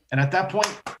 times. And at that point,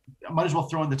 I might as well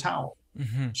throw in the towel.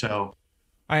 Mm-hmm. So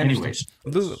I understand.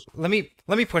 Lou, let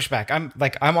me push back. I'm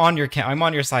on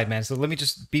your side, man. So let me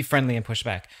just be friendly and push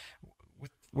back.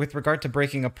 With regard to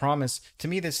breaking a promise, to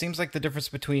me, this seems like the difference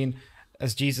between,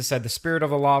 as Jesus said, the spirit of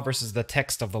the law versus the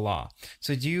text of the law.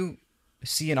 So do you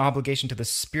see an obligation to the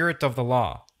spirit of the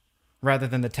law rather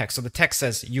than the text? So the text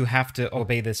says you have to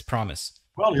obey this promise.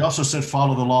 Well, he also said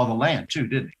follow the law of the land too,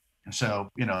 didn't he? And so,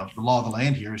 the law of the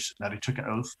land here is that he took an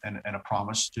oath and a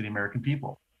promise to the American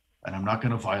people. And I'm not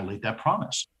going to violate that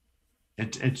promise.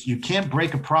 You can't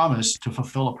break a promise to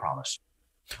fulfill a promise.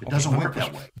 It doesn't work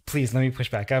that way. Please, let me push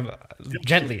back.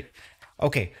 Gently.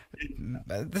 Okay.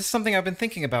 This is something I've been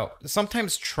thinking about.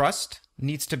 Sometimes trust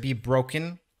needs to be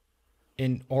broken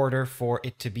in order for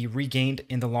it to be regained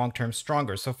in the long term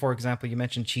stronger. So, for example, you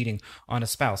mentioned cheating on a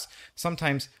spouse.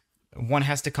 Sometimes one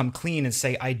has to come clean and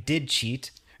say, I did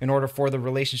cheat, in order for the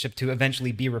relationship to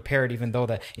eventually be repaired, even though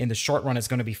that in the short run is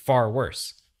going to be far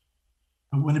worse.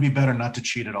 Wouldn't it be better not to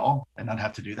cheat at all and not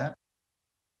have to do that?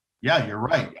 Yeah, you're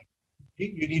right.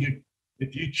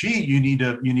 If you cheat, you need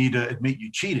to admit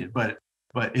you cheated. But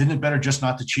isn't it better just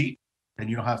not to cheat, and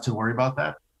you don't have to worry about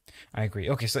that? I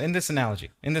agree. Okay, so in this analogy,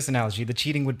 the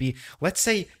cheating would be, let's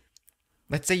say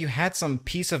you had some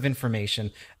piece of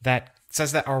information that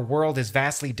says that our world is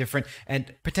vastly different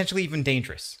and potentially even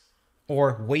dangerous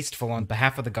or wasteful on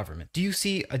behalf of the government. Do you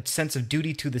see a sense of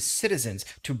duty to the citizens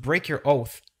to break your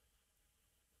oath?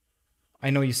 I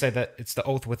know you said that it's the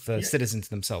oath with the citizens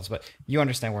themselves, but you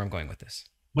understand where I'm going with this.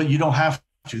 But you don't have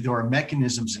to. There are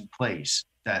mechanisms in place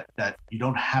that you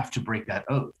don't have to break that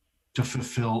oath to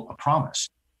fulfill a promise.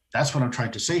 That's what I'm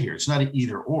trying to say here. It's not an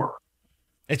either or.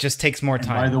 It just takes more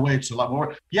time. By the way, it's a lot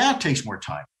more. Yeah, it takes more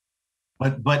time,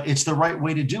 but it's the right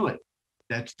way to do it.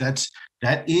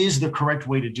 That is the correct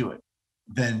way to do it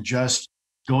than just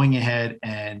going ahead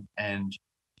and I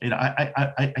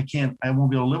won't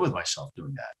be able to live with myself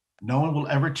doing that. No one will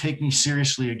ever take me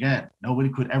seriously again. Nobody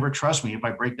could ever trust me if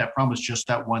I break that promise just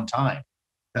that one time.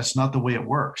 That's not the way it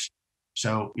works.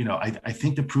 So, I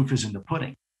think the proof is in the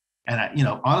pudding. And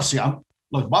honestly,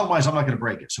 bottom line is I'm not going to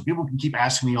break it. So people can keep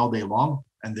asking me all day long,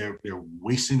 and they're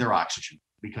wasting their oxygen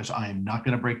because I am not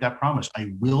going to break that promise.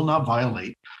 I will not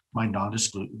violate my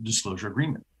non-disclosure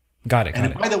agreement. Got it.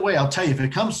 And by the way, I'll tell you, if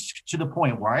it comes to the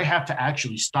point where I have to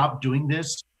actually stop doing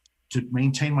this to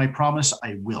maintain my promise,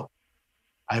 I will.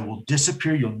 I will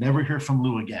disappear. You'll never hear from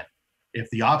Lou again. If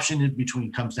the option in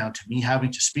between comes down to me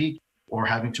having to speak or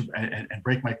having to and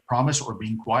break my promise or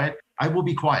being quiet, I will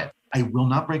be quiet. I will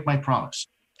not break my promise.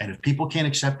 And if people can't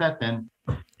accept that, then,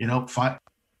 fine,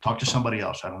 talk to somebody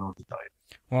else. I don't know what to tell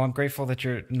you. Well, I'm grateful that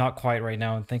you're not quiet right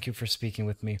now, and thank you for speaking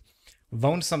with me.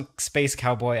 Lonesome Space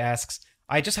Cowboy asks,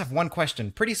 I just have one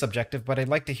question, pretty subjective, but I'd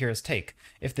like to hear his take.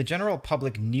 If the general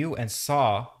public knew and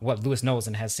saw what Lewis knows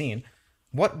and has seen,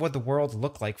 what would the world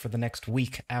look like for the next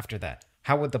week after that?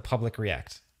 How would the public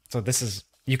react? So this is,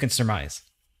 you can surmise.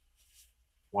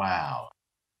 Wow.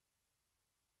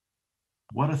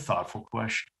 What a thoughtful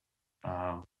question.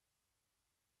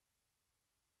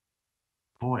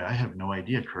 Boy, I have no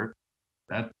idea, Curt.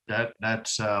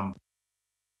 That's I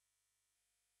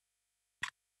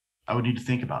would need to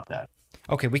think about that.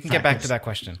 Okay, we can get back to that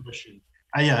question.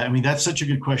 Yeah, that's such a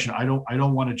good question. I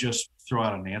don't want to just throw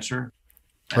out an answer.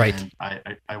 Right.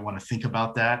 I want to think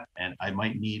about that, and I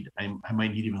might need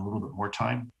even a little bit more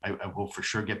time. I will for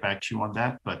sure get back to you on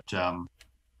that, but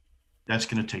that's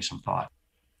going to take some thought.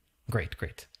 Great.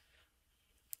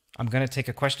 I'm going to take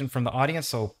a question from the audience.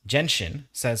 So Genshin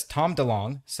says, Tom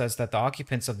DeLong says that the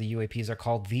occupants of the UAPs are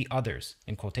called the others,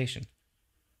 in quotation.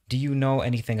 Do you know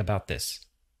anything about this?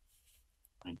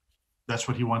 That's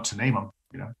what he wants to name them.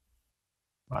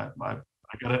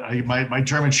 My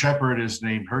German Shepherd is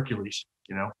named Hercules,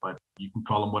 but you can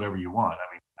call him whatever you want.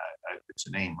 It's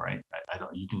a name, right?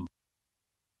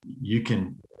 You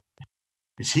can,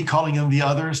 is he calling them the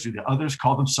others? Do the others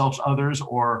call themselves others?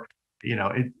 Or,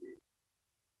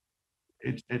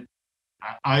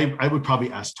 I would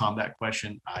probably ask Tom that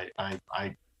question. I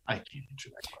can't answer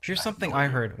that question. Here's something I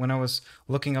heard when I was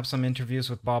looking up some interviews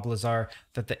with Bob Lazar,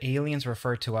 that the aliens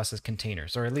refer to us as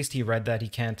containers, or at least he read that. He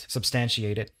can't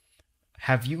substantiate it.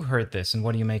 Have you heard this, and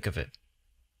what do you make of it?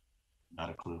 not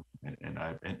a clue.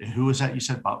 And who was that? You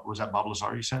said Bob, was that Bob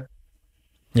Lazar? You said?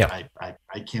 Yeah.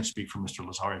 I can't speak for Mr.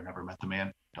 Lazar. I've never met the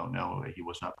man. Don't know. He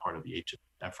was not part of the agent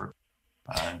effort,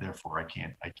 and therefore I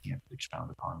can't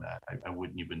expound upon that. I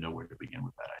wouldn't even know where to begin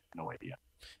with that. I have no idea.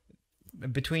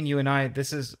 Between you and I,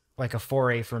 this is like a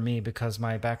foray for me because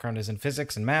my background is in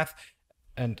physics and math,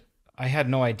 and I had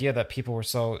no idea that people were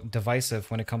so divisive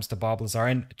when it comes to Bob Lazar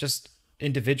and just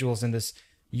individuals in this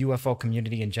UFO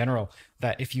community in general,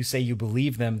 that if you say you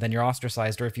believe them, then you're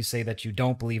ostracized, or if you say that you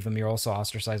don't believe them, you're also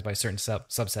ostracized by a certain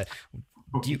subset.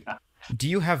 Do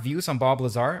you have views on Bob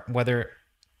Lazar, whether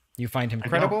you find him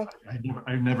credible?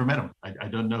 I've never met him. I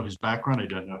don't know his background. I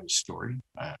don't know his story.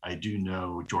 I do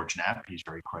know George Knapp. He's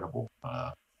very credible.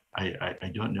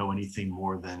 I don't know anything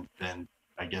more than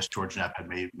I guess George Knapp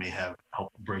may have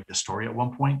helped break the story at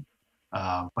one point.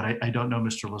 But I don't know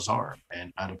Mr. Lazar.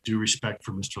 And out of due respect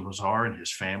for Mr. Lazar and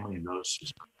his family and those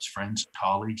his friends, and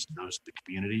colleagues, and those in the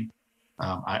community,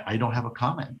 I don't have a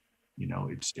comment. You know,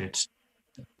 it's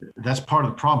that's part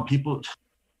of the problem.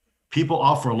 People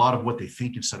offer a lot of what they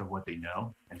think instead of what they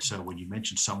know. And so when you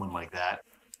mention someone like that,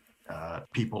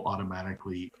 people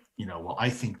automatically, you know, well, I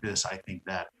think this, I think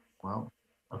that. Well,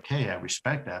 okay, I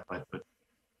respect that, but the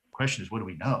question is, what do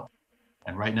we know?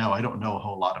 And right now, I don't know a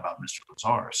whole lot about Mr.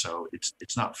 Lazar, so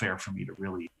it's not fair for me to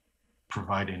really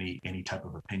provide any type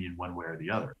of opinion one way or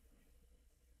the other.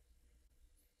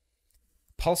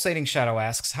 Pulsating Shadow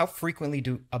asks, how frequently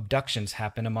do abductions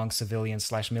happen among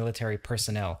civilian/military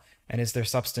personnel? And is there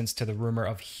substance to the rumor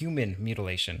of human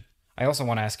mutilation? I also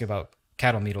want to ask you about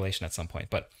cattle mutilation at some point,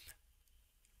 but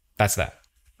that's that.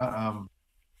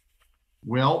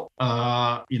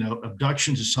 You know,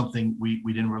 abductions is something we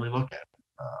didn't really look at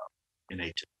in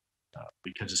ATIP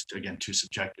because it's, again, too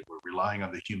subjective. We're relying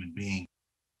on the human being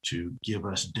to give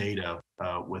us data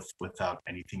without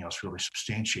anything else really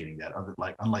substantiating that,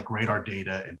 unlike radar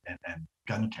data and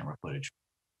gun camera footage.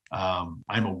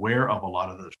 I'm aware of a lot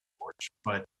of those reports,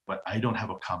 but I don't have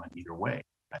a comment either way.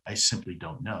 I simply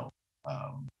don't know.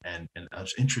 And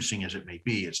as interesting as it may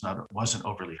be, it wasn't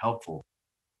overly helpful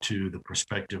to the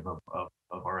perspective of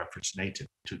our efforts in ATIP,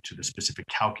 to the specific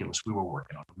calculus we were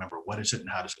working on. Remember, what is it and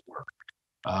how does it work?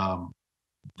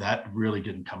 That really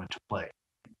didn't come into play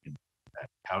in that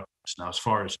calculus. Now, as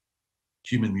far as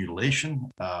human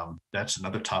mutilation, that's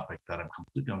another topic that I'm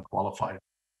completely unqualified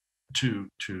to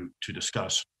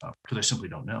discuss because I simply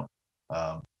don't know.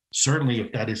 Certainly,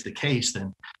 if that is the case,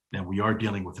 then we are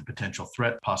dealing with a potential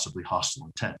threat, possibly hostile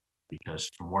intent. Because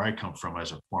from where I come from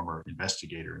as a former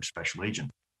investigator and special agent,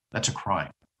 that's a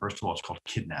crime. First of all, it's called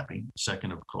kidnapping.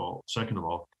 Second of all,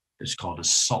 it's called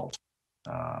assault.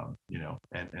 You know,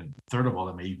 and third of all,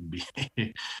 it may even be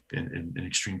in an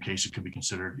extreme case, it could be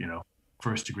considered, you know,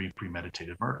 first-degree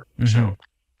premeditated murder. Mm-hmm. So,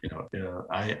 you know,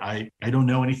 I don't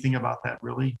know anything about that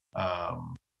really.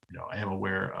 You know, I am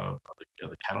aware of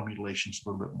the cattle mutilations a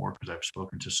little bit more because I've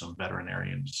spoken to some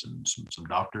veterinarians and some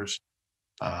doctors.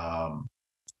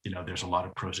 You know, there's a lot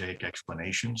of prosaic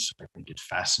explanations. I think it's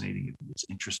fascinating. I think it's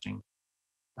interesting.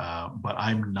 But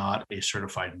I'm not a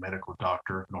certified medical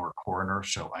doctor nor a coroner,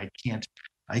 so I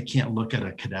can't look at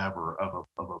a cadaver of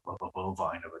a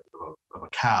bovine, of a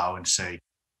cow, and say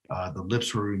the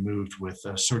lips were removed with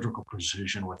surgical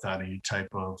precision without any type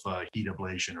of heat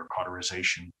ablation or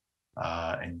cauterization,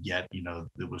 and yet, you know,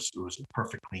 it was a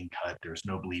perfect clean cut. There's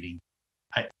no bleeding.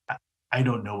 I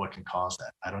don't know what can cause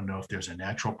that. I don't know if there's a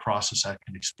natural process that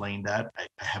can explain that. I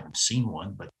haven't seen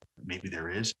one, but maybe there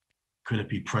is. Could it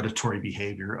be predatory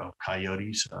behavior of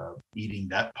coyotes eating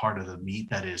that part of the meat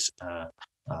that is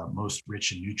most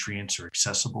rich in nutrients or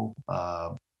accessible?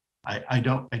 I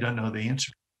don't know the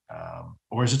answer.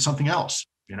 Or is it something else?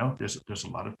 You know, there's a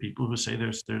lot of people who say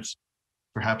there's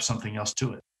perhaps something else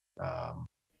to it.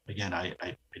 Again, I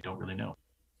don't really know.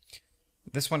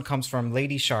 This one comes from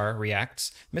Lady Shar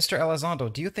reacts. Mr.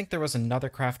 Elizondo, do you think there was another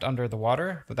craft under the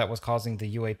water that was causing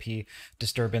the UAP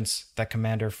disturbance that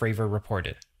Commander Fravor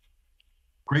reported?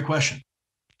 Great question.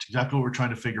 It's exactly what we're trying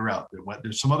to figure out.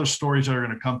 There's some other stories that are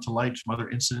going to come to light, some other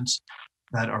incidents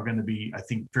that are going to be, I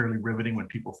think, fairly riveting when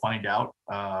people find out,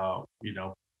 you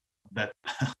know, that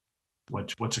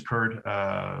what's occurred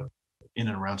in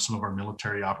and around some of our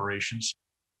military operations.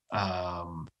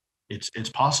 It's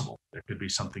possible there could be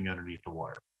something underneath the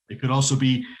water. It could also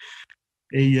be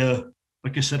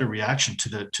like I said, a reaction to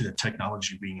the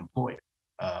technology being employed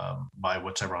by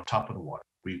what's ever on top of the water.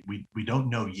 We don't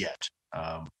know yet.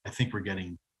 I think we're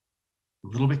getting a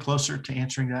little bit closer to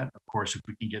answering that. Of course, if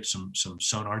we can get some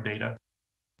sonar data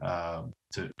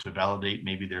to validate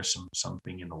maybe there's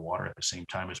something in the water at the same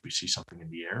time as we see something in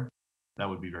the air, that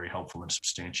would be very helpful in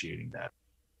substantiating that.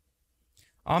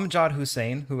 Amjad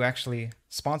Hussein, who actually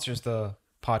sponsors the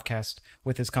podcast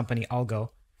with his company Algo,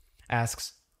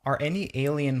 asks, are any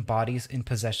alien bodies in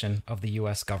possession of the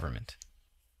US government?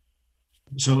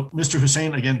 So, Mr.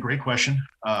 Hussein, again, great question.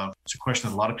 It's a question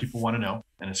that a lot of people want to know,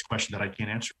 and it's a question that I can't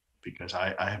answer because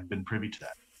I haven't been privy to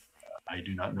that. I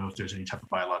do not know if there's any type of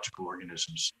biological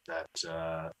organisms that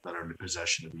are in the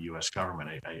possession of the U.S. government.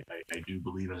 I do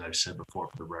believe, as I've said before,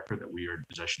 for the record, that we are in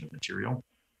possession of material.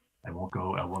 I won't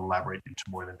elaborate into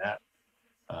more than that.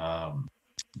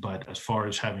 But as far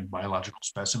as having biological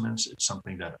specimens, it's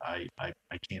something that I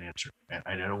can't answer. And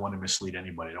I don't want to mislead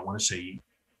anybody. I don't want to say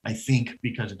I think,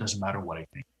 because it doesn't matter what I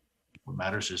think. What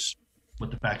matters is what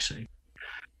the facts say.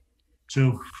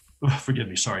 So, forgive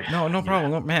me, sorry. No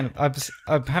problem. No, man,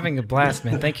 I'm having a blast,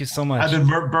 man. Thank you so much. I've been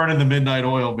burning the midnight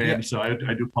oil, man. Yeah. So I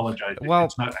do apologize. Well,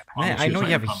 man, I know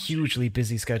you have a hugely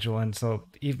busy schedule, and so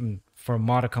even for a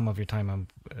modicum of your time, I'm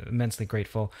immensely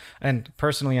grateful. And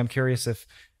personally, I'm curious if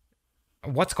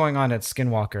what's going on at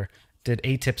Skinwalker. Did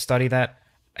ATIP study that?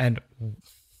 And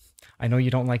I know you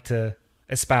don't like to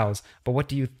espouse, but what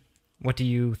do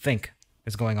you think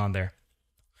is going on there?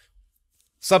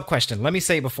 Sub question. Let me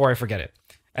say it before I forget it.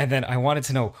 And then I wanted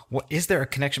to know, is there a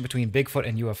connection between Bigfoot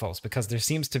and UFOs? Because there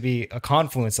seems to be a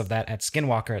confluence of that at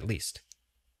Skinwalker, at least.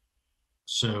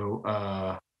 So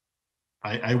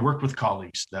I worked with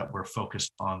colleagues that were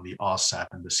focused on the OSAP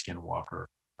and the Skinwalker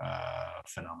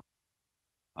phenomenon.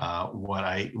 What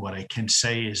I can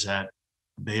say is that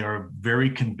they are very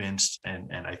convinced,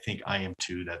 and I think I am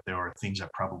too, that there are things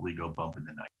that probably go bump in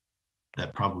the night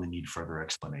that probably need further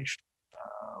explanation.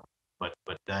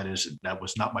 But that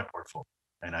was not my portfolio,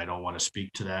 and I don't want to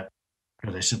speak to that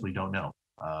because I simply don't know.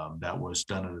 That was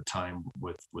done at a time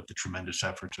with the tremendous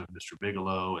efforts of Mr.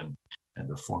 Bigelow and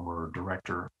the former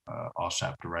director,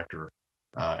 OSAP director,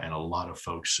 and a lot of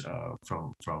folks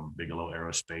from Bigelow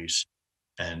Aerospace.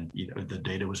 And the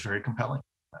data was very compelling.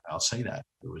 I'll say that.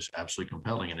 It was absolutely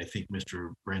compelling. And I think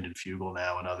Mr. Brandon Fugel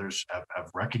now and others have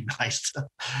recognized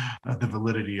the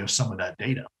validity of some of that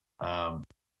data.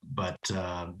 But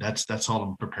that's all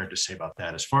I'm prepared to say about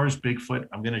that. As far as Bigfoot,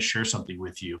 I'm going to share something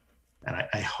with you. And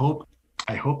I hope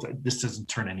that this doesn't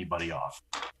turn anybody off.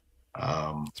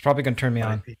 It's probably going to turn me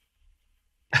on.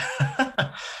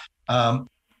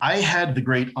 I had the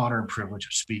great honor and privilege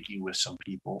of speaking with some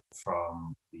people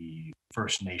from the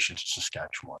First Nations of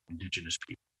Saskatchewan, Indigenous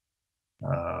people,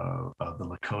 of the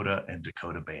Lakota and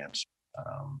Dakota bands.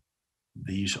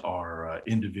 These are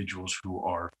individuals who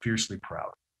are fiercely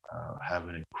proud, have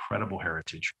an incredible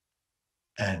heritage,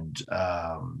 and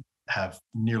have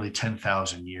nearly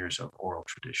 10,000 years of oral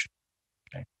tradition,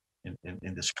 okay,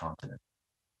 in this continent.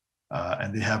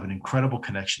 And they have an incredible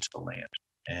connection to the land.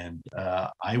 And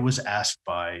I was asked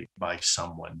by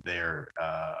someone there,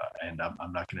 and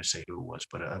I'm not going to say who it was,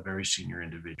 but a very senior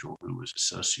individual who was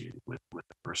associated with the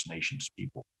First Nations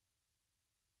people.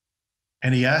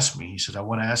 And he asked me, he said, I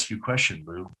want to ask you a question,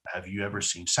 Lou. Have you ever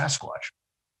seen Sasquatch?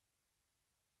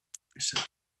 I said,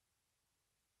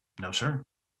 no, sir.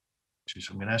 She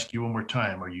said, I'm going to ask you one more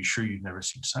time. Are you sure you've never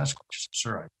seen Sasquatch? I said,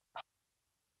 sir,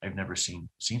 I've never seen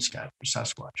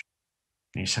Sasquatch.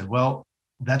 And he said, well,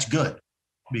 that's good.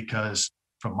 Because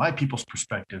from my people's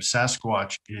perspective,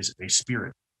 Sasquatch is a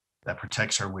spirit that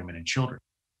protects our women and children,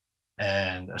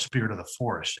 and a spirit of the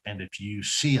forest. And if you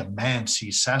see a man see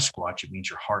Sasquatch, it means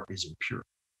your heart is impure.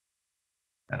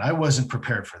 And I wasn't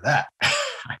prepared for that.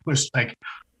 I was like,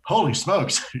 holy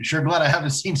smokes, sure glad I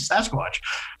haven't seen Sasquatch.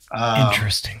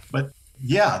 Interesting. But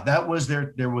yeah, that was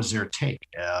their take.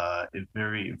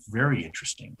 Very, very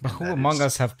interesting. But who among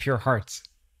us have pure hearts?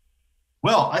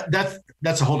 Well,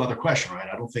 that's a whole other question, right?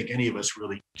 I don't think any of us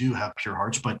really do have pure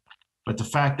hearts, but the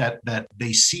fact that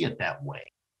they see it that way,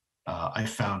 I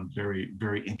found very,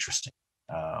 very interesting.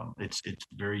 It's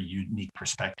very unique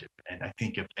perspective, and I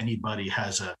think if anybody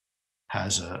has a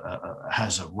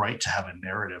right to have a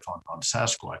narrative on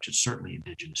Sasquatch, it's certainly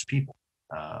Indigenous people.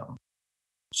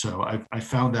 So I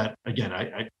found that, again,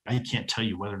 I can't tell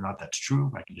you whether or not that's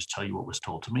true. I can just tell you what was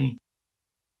told to me.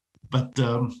 But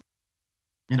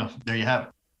there you have it.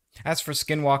 As for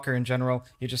Skinwalker in general,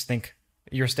 you just think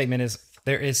your statement is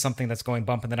there is something that's going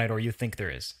bump in the night, or you think there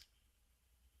is.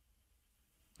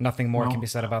 Nothing more can be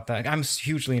said about that. I'm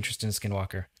hugely interested in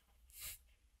Skinwalker.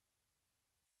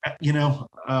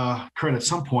 Curt, at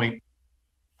some point,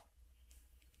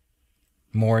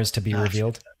 more is to be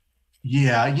revealed.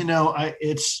 Yeah, I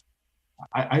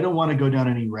don't want to go down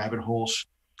any rabbit holes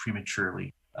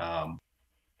prematurely.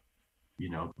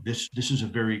 This is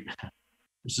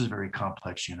a very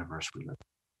complex universe we live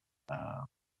in.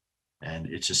 And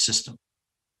it's a system.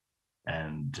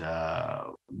 And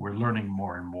we're learning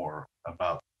more and more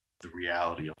about the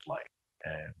reality of life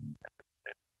and,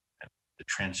 and the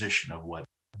transition of what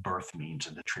birth means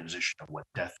and the transition of what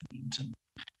death means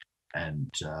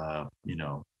and you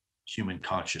know, human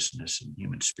consciousness and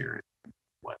human spirit and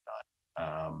whatnot.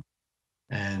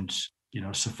 And you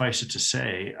know, suffice it to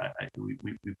say, we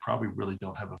probably really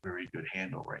don't have a very good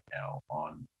handle right now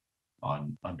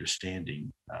on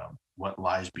understanding what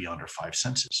lies beyond our five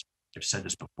senses. I've said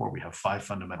this before. We have five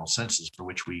fundamental senses for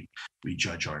which we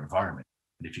judge our environment.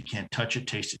 And if you can't touch it,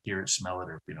 taste it, hear it, smell it,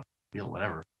 or you know, feel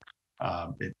whatever,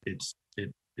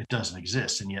 it doesn't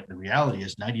exist. And yet the reality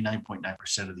is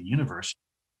 99.9% of the universe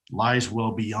lies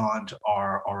well beyond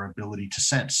our ability to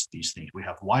sense these things. We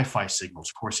have Wi-Fi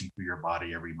signals coursing through your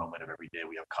body every moment of every day.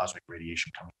 We have cosmic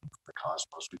radiation coming from the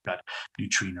cosmos. We've got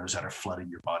neutrinos that are flooding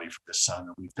your body from the sun.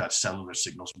 And we've got cellular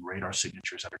signals and radar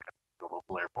signatures that are coming from the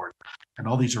local airport. And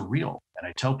all these are real. And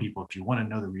I tell people, if you want to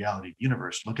know the reality of the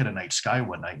universe, look at a night sky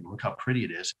one night and look how pretty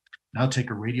it is. Now take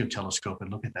a radio telescope and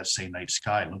look at that same night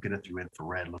sky. Look at it through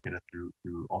infrared. Look at it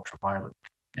through ultraviolet.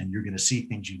 And you're going to see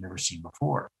things you've never seen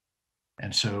before.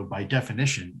 And so by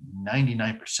definition,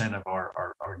 99% of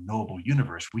our knowable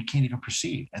universe, we can't even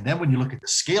perceive. And then when you look at the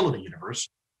scale of the universe,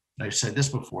 and I've said this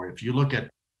before, if you look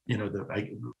at, you know,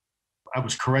 I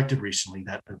was corrected recently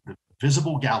that the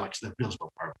visible galaxy, the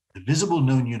visible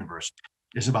known universe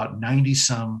is about 90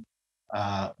 some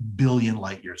billion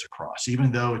light years across,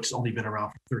 even though it's only been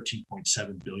around for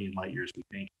 13.7 billion light years, we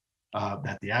think.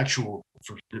 That the actual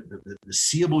the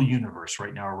seeable universe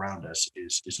right now around us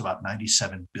is about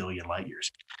 97 billion light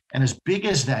years. And as big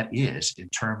as that is in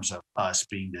terms of us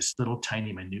being this little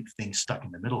tiny minute thing stuck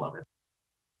in the middle of it,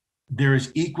 there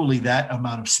is equally that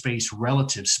amount of space,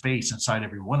 relative space inside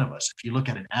every one of us. If you look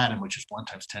at an atom, which is 1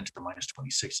 ×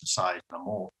 10⁻26 in size in a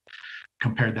mole,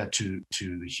 compare that to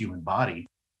the human body,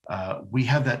 we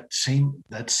have that same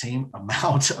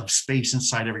amount of space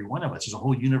inside every one of us. There's a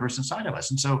whole universe inside of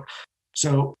us. And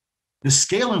so the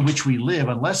scale in which we live,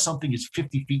 unless something is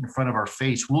 50 feet in front of our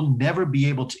face, we'll never be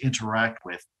able to interact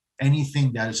with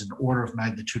anything that is an order of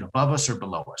magnitude above us or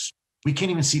below us. We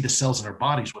can't even see the cells in our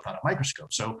bodies without a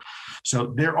microscope. So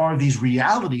there are these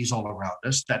realities all around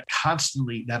us that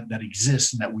constantly that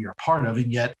exist and that we are part of,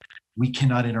 and yet we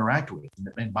cannot interact with.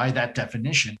 And by that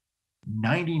definition,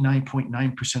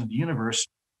 99.9% of the universe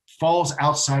falls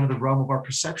outside of the realm of our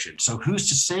perception. So who's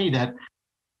to say that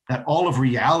all of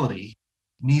reality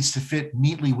needs to fit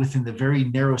neatly within the very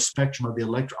narrow spectrum of the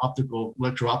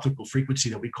electro-optical frequency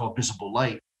that we call visible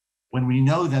light, when we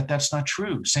know that that's not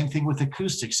true? Same thing with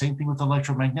acoustics, same thing with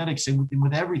electromagnetic, same thing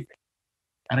with everything.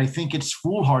 And I think it's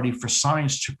foolhardy for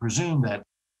science to presume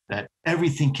that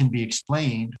everything can be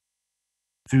explained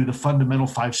through the fundamental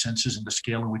five senses and the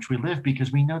scale in which we live,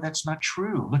 because we know that's not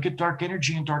true. Look at dark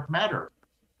energy and dark matter.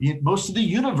 Most of the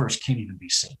universe can't even be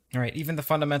seen. All right, even the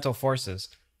fundamental forces.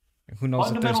 Who knows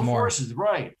if there's more? Fundamental forces,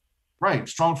 right.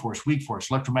 Strong force, weak force,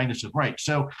 electromagnetism, right.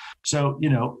 So you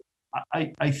know,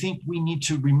 I think we need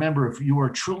to remember, if you are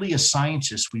truly a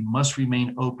scientist, we must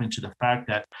remain open to the fact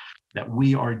that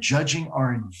we are judging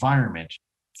our environment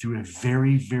through a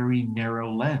very, very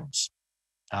narrow lens.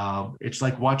 It's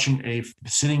like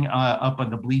sitting up on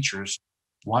the bleachers,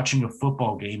 watching a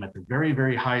football game at the very,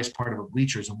 very highest part of the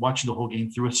bleachers and watching the whole game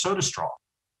through a soda straw.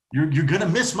 You're going to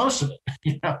miss most of it,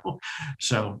 you know?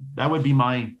 So that would be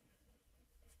my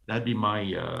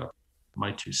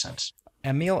 2 cents.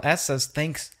 Emil S. says,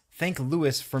 thank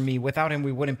Luis for me. Without him,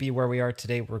 we wouldn't be where we are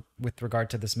today with regard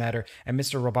to this matter. And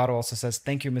Mr. Roboto also says,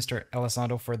 thank you, Mr.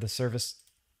 Elizondo,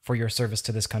 for your service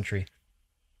to this country.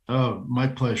 Oh, my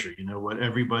pleasure. You know what?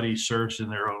 Everybody serves in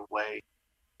their own way.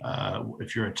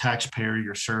 If you're a taxpayer,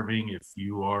 you're serving. If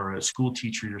you are a school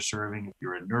teacher, you're serving. If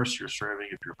you're a nurse, you're serving.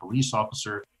 If you're a police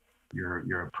officer,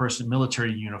 you're a person,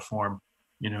 military uniform.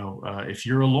 You know, if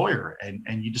you're a lawyer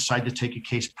and you decide to take a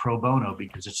case pro bono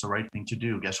because it's the right thing to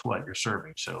do, guess what? You're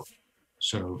serving.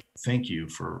 So thank you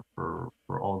for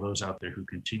all those out there who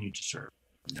continue to serve.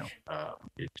 You know,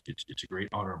 it's a great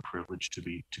honor and privilege to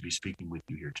be speaking with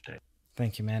you here today.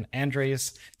 Thank you, man.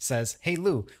 Andres says, hey,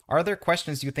 Lou, are there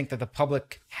questions you think that the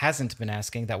public hasn't been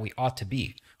asking that we ought to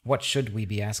be? What should we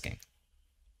be asking?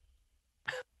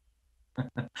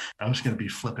 I was going to be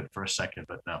flippant for a second,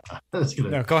 but no.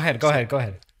 No, go ahead.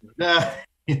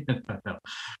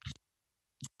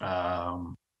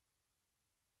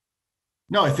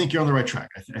 No, I think you're on the right track.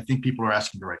 I think people are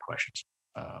asking the right questions.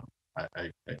 I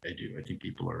do. I think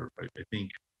people are.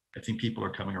 I think people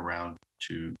are coming around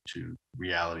to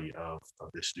reality of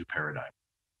this new paradigm,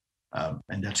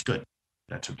 and that's good.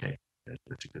 That's okay.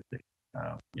 That's a good thing.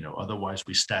 You know, otherwise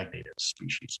we stagnate as a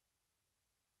species.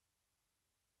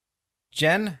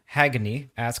 Jen Hagany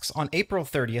asks, on April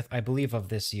 30th, I believe, of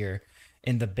this year,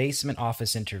 in the basement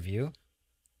office interview,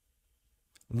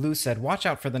 Lou said, watch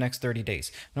out for the next 30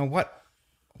 days. Now, what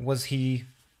was he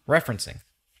referencing?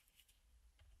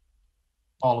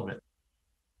 All of it.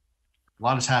 A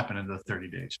lot has happened in the 30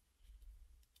 days.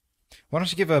 Why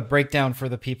don't you give a breakdown for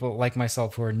the people like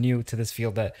myself who are new to this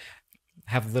field that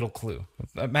have little clue?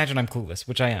 Imagine I'm clueless,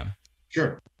 which I am.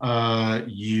 Sure.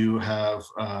 You have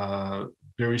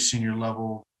very senior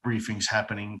level briefings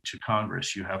happening to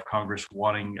Congress. You have Congress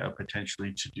wanting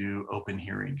potentially to do open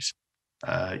hearings.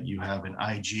 You have an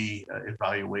IG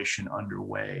evaluation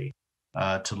underway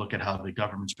to look at how the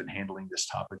government's been handling this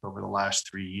topic over the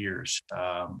last 3 years.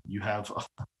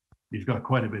 You've got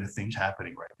quite a bit of things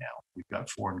happening right now. We've got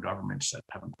foreign governments that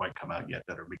haven't quite come out yet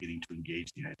that are beginning to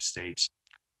engage the United States.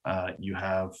 You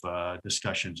have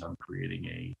discussions on creating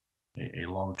a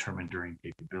long-term enduring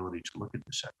capability to look at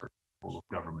this effort, full of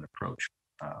government approach.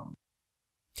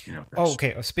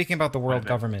 Okay. Speaking about the world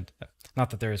government, not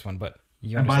that there is one, but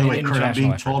you and by the way, Curt, I'm being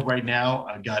effort. told right now,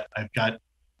 I've got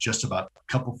just about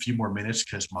a few more minutes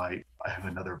because I have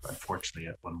another,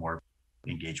 unfortunately, one more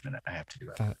engagement I have to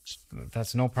do.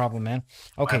 That's no problem, man.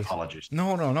 Okay. My apologies.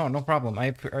 No problem.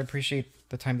 I appreciate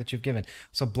the time that you've given.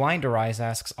 So Blinder Eyes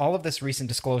asks, all of this recent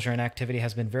disclosure and activity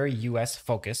has been very US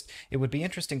focused. It would be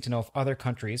interesting to know if other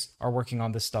countries are working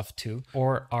on this stuff too,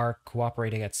 or are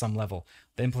cooperating at some level.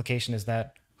 The implication is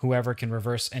that whoever can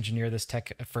reverse engineer this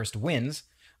tech first wins,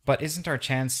 but isn't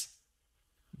it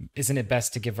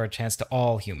best to give our chance to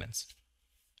all humans?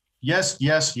 Yes,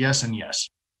 and yes.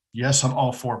 Yes on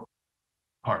all four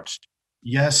parts.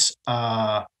 Yes,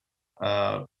 there are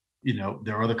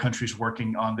other countries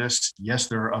working on this. Yes,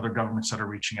 there are other governments that are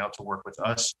reaching out to work with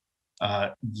us.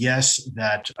 Yes,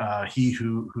 that he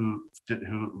who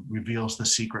reveals the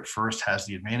secret first has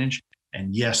the advantage.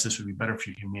 And yes, this would be better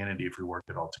for humanity if we worked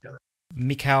it all together.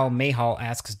 Mikhail Mahal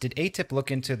asks, did ATIP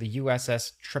look into the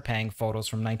USS Trepang photos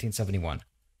from 1971?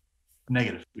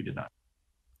 Negative, we did not.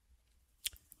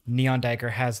 Neon Dagger,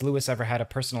 has Lewis ever had a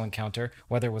personal encounter,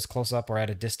 whether it was close up or at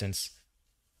a distance,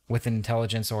 with an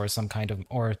intelligence or some kind of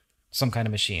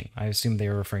machine? I assume they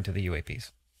were referring to the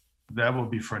UAPs. That will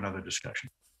be for another discussion.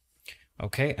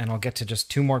 Okay, and I'll get to just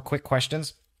two more quick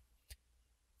questions.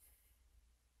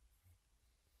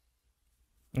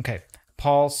 Okay,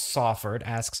 Paul Sawford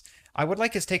asks, I would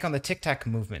like his take on the Tic Tac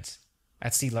movement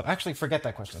at sea level. Actually, forget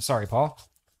that question. Sorry, Paul.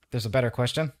 There's a better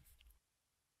question.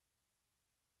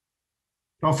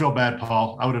 Don't feel bad,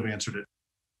 Paul. I would have answered it.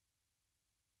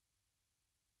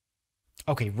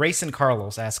 Okay, Rayson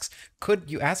Carlos asks, could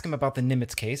you ask him about the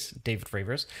Nimitz case? David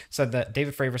Fravers said that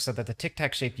the Tic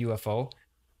Tac shaped UFO,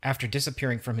 after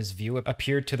disappearing from his view,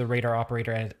 appeared to the radar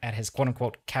operator at his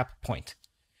quote-unquote cap point.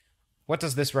 What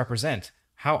does this represent?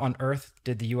 How on earth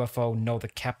did the UFO know the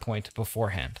cap point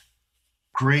beforehand?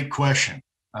 Great question.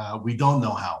 We don't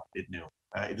know how it knew.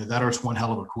 Either that or it's one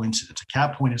hell of a coincidence. A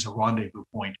cap point is a rendezvous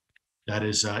point that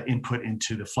is input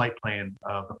into the flight plan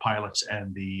of the pilots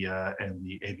and the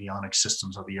avionics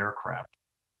systems of the aircraft.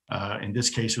 In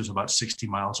this case, it was about 60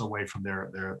 miles away from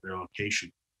their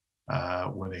location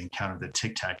where they encountered the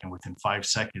Tic Tac, and within 5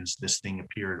 seconds, this thing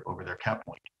appeared over their cap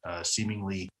point,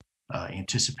 seemingly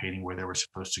anticipating where they were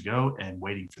supposed to go and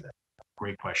waiting for them.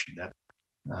 Great question.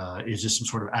 Is this some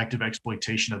sort of active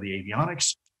exploitation of the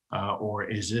avionics? Or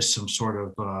is this some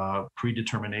sort of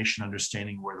predetermination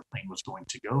understanding where the plane was going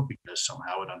to go because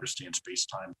somehow it understands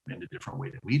space-time in a different way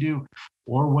than we do?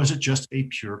 Or was it just a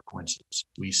pure coincidence?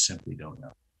 We simply don't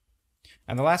know.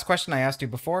 And the last question I asked you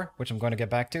before, which I'm going to get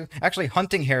back to, actually,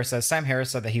 Hunting Hair says, Sam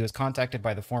Harris said that he was contacted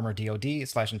by the former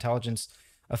DOD/intelligence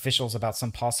officials about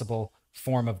some possible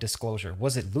form of disclosure.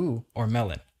 Was it Lou or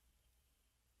Mellon?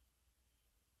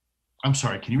 I'm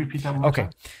sorry, can you repeat that one more time?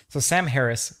 So Sam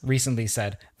Harris recently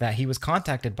said that he was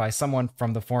contacted by someone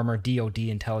from the former DOD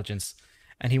intelligence,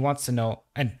 and he wants to know,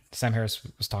 and Sam Harris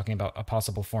was talking about a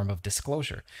possible form of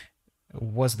disclosure.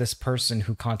 Was this person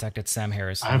who contacted Sam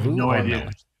Harris? I have Lou no or idea Mellon?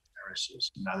 who Sam Harris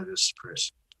is. Neither does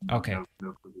Chris. Okay.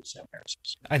 No clue who Sam Harris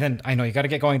is. I know you got to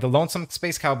get going. The Lonesome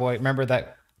Space Cowboy, remember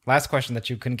that last question that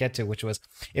you couldn't get to, which was,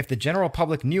 if the general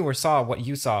public knew or saw what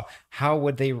you saw, what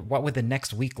would the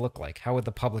next week look like? How would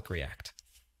the public react?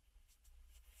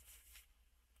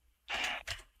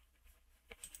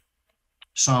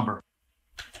 Somber.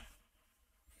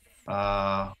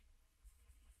 I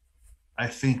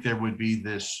think there would be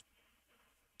this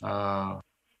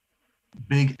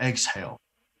big exhale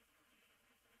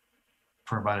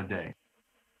for about a day.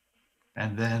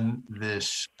 And then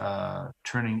this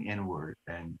turning inward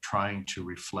and trying to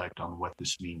reflect on what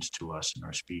this means to us and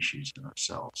our species and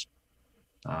ourselves.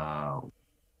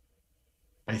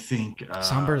 I think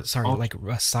Somber, sorry, like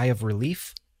a sigh of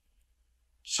relief?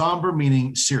 somber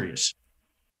meaning serious,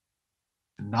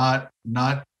 not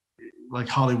like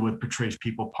Hollywood portrays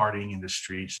people partying in the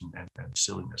streets and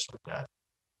silliness like that.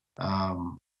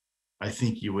 Um, I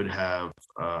think you would have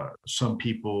some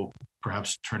people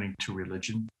perhaps turning to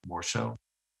religion more so.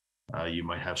 You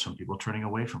might have some people turning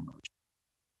away from religion.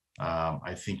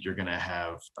 I think you're going to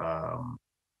have,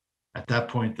 at that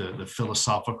point, the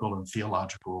philosophical and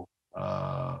theological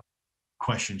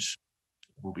questions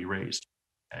will be raised,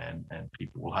 and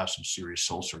people will have some serious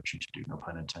soul searching to do, no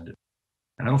pun intended.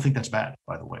 And I don't think that's bad,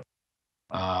 by the way.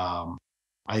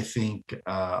 I think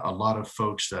a lot of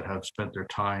folks that have spent their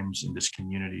times in this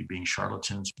community being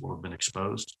charlatans will have been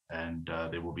exposed, and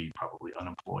they will be probably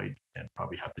unemployed and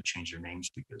probably have to change their names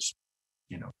because,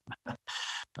 you know,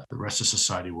 the rest of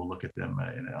society will look at them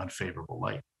in an unfavorable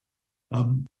light.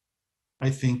 I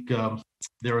think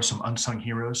there are some unsung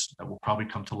heroes that will probably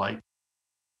come to light,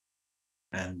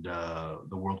 and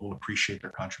the world will appreciate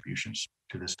their contributions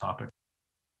to this topic.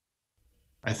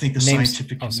 I think the Names.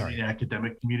 scientific Oh, community sorry. and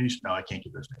academic communities, no, I can't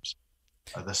give those names.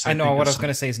 I know what I was going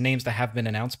to say is names that have been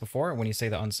announced before when you say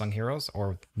the unsung heroes,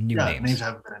 or new Yeah, names. names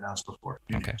haven't been announced before.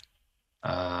 Okay.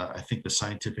 I think the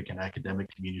scientific and academic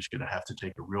community is going to have to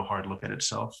take a real hard look at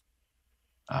itself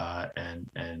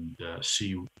and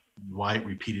see why it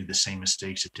repeated the same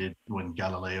mistakes it did when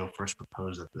Galileo first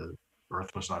proposed that the Earth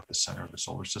was not the center of the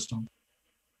solar system.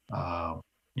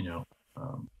 You know,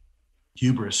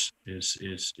 hubris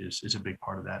is a big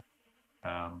part of that.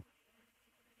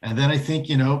 And then I think,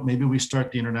 you know, maybe we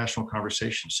start the international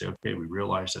conversation. Say, okay, we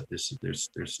realize that there's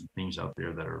some things out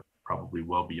there that are probably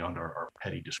well beyond our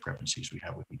petty discrepancies we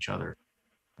have with each other.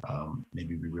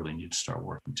 Maybe we really need to start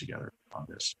working together on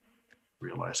this.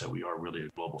 Realize that we are really a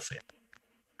global family.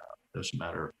 Doesn't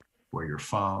matter where you're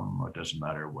from, or it doesn't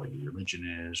matter what your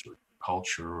religion is, or your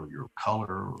culture, or your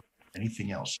color, or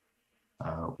anything else.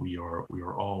 We are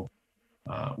all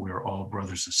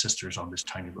brothers and sisters on this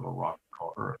tiny little rock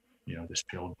called Earth. You know, this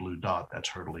pale blue dot that's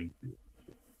hurtling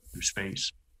through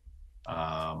space.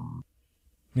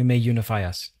 It may unify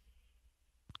us.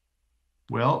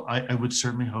 Well, I would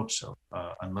certainly hope so,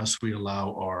 unless we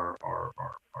allow our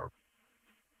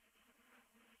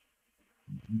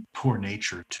poor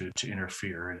nature to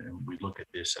interfere, and we look at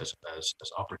this as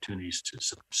opportunities to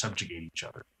subjugate each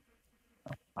other.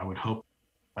 I would hope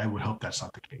that's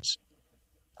not the case.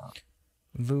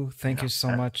 Lou, thank you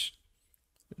so much.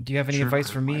 Do you have any Sure, advice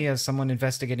for me fine. as someone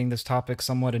investigating this topic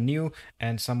somewhat anew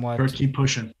and somewhat? Kurt, keep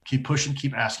pushing, keep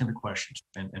asking the questions,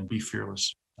 and be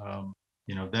fearless.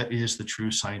 You know, that is the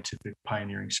true scientific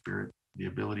pioneering spirit, the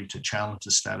ability to challenge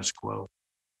the status quo,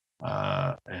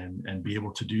 and be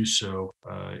able to do so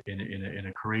in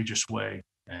a courageous way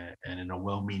and in a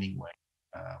well-meaning way.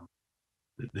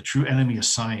 The true enemy of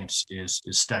science is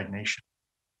stagnation,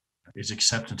 is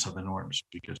acceptance of the norms,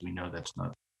 because we know that's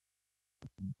not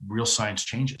real. Science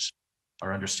changes,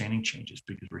 our understanding changes,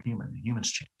 because we're human, and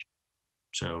humans change.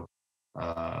 So,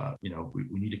 you know,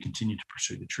 we need to continue to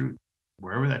pursue the truth.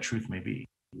 Wherever that truth may be,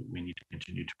 we need to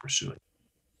continue to pursue it.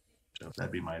 So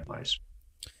that'd be my advice.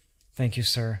 Thank you,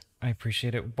 sir. I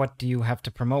appreciate it. What do you have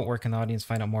to promote? Where can the audience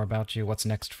find out more about you? What's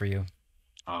next for you?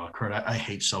 Kurt, I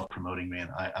hate self-promoting, man.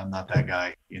 I'm not that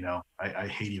guy. You know, I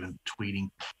hate even tweeting.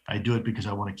 I do it because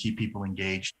I want to keep people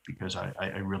engaged, because I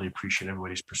really appreciate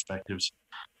everybody's perspectives.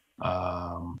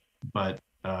 But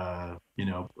you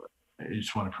know, I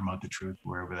just want to promote the truth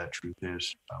wherever that truth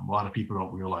is. A lot of people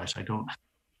don't realize I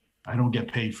don't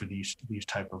get paid for these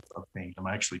type of things. I'm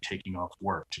actually taking off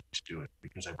work to do it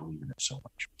because I believe in it so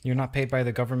much. You're not paid by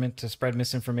the government to spread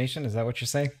misinformation? Is that what you're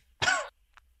saying?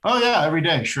 Oh yeah, every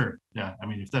day, sure. Yeah, I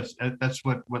mean, if that's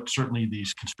what certainly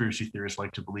these conspiracy theorists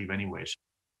like to believe, anyways.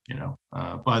 You know,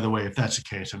 by the way, if that's the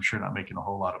case, I'm sure not making a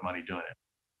whole lot of money doing it.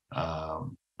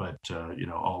 But you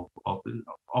know, all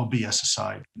BS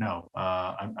aside, no,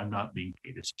 I'm not being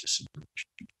paid. It's just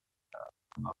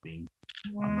I'm not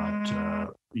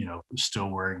you know,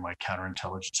 still wearing my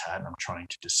counterintelligence hat, and I'm trying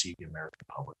to deceive the American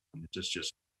public. I mean, it's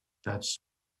just that's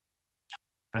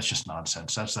just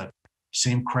nonsense. That's that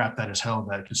same crap that has held,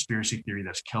 that conspiracy theory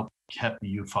that's kept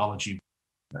the ufology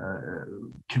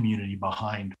community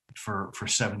behind for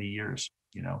 70 years.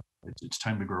 You know, it's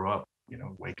time to grow up. You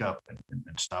know, wake up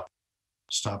and stop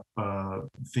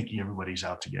thinking everybody's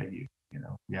out to get you. You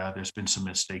know, yeah, there's been some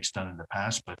mistakes done in the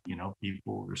past, but you know,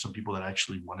 there's some people that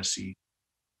actually want to see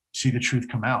the truth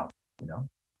come out. You know,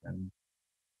 and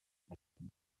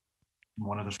I'm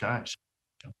one of those guys.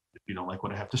 You know, if you don't like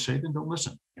what I have to say, then don't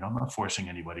listen. You know, I'm not forcing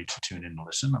anybody to tune in and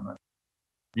listen. I'm not,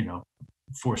 you know,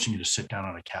 forcing you to sit down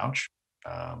on a couch.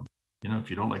 if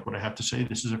you don't like what I have to say,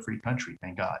 this is a free country.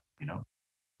 Thank God.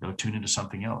 Go tune into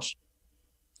something else.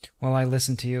 Well, I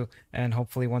listen to you, and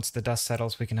hopefully once the dust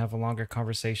settles, we can have a longer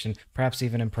conversation, perhaps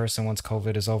even in person once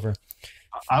COVID is over.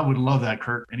 I would love that,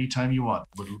 Curt. Anytime you want.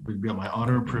 Would be my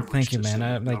honor and privilege. Thank you,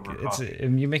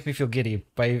 man. You make me feel giddy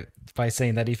by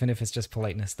saying that, even if it's just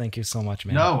politeness. Thank you so much,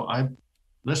 man. No,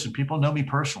 listen. People know me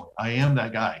personally. I am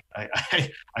that guy.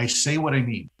 I say what I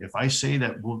mean. If I say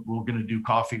that we're going to do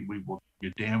coffee, we will.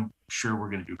 You're damn sure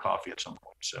we're going to do coffee at some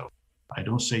point. So I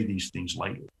don't say these things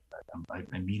lightly.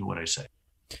 I mean what I say.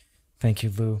 Thank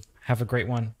you, Lou. Have a great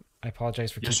one. I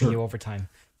apologize for keeping you over time.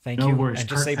 Thank you. No worries. And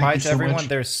just Curt, say bye to everyone. Much.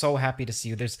 They're so happy to see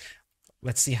you.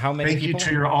 Let's see how many Thank people. you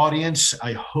to your audience.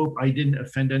 I hope I didn't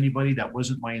offend anybody. That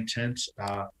wasn't my intent.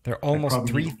 There are almost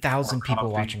 3,000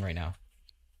 people watching right now.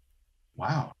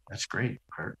 Wow, that's great,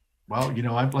 Curt. Well,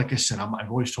 like I said, I've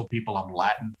always told people I'm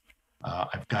Latin.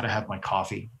 I've got to have my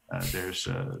coffee. There's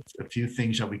a few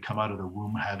things that we come out of the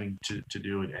womb having to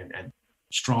do, and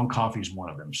strong coffee is one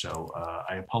of them. So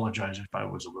I apologize if I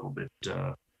was a little bit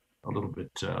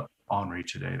ornery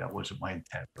today. That wasn't my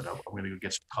intent, but I'm going to go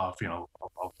get some coffee and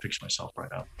I'll fix myself right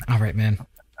now. All right, man.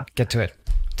 Get to it.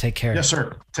 Take care. Yes,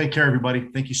 sir. Take care, everybody.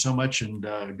 Thank you so much, and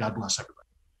God bless everybody.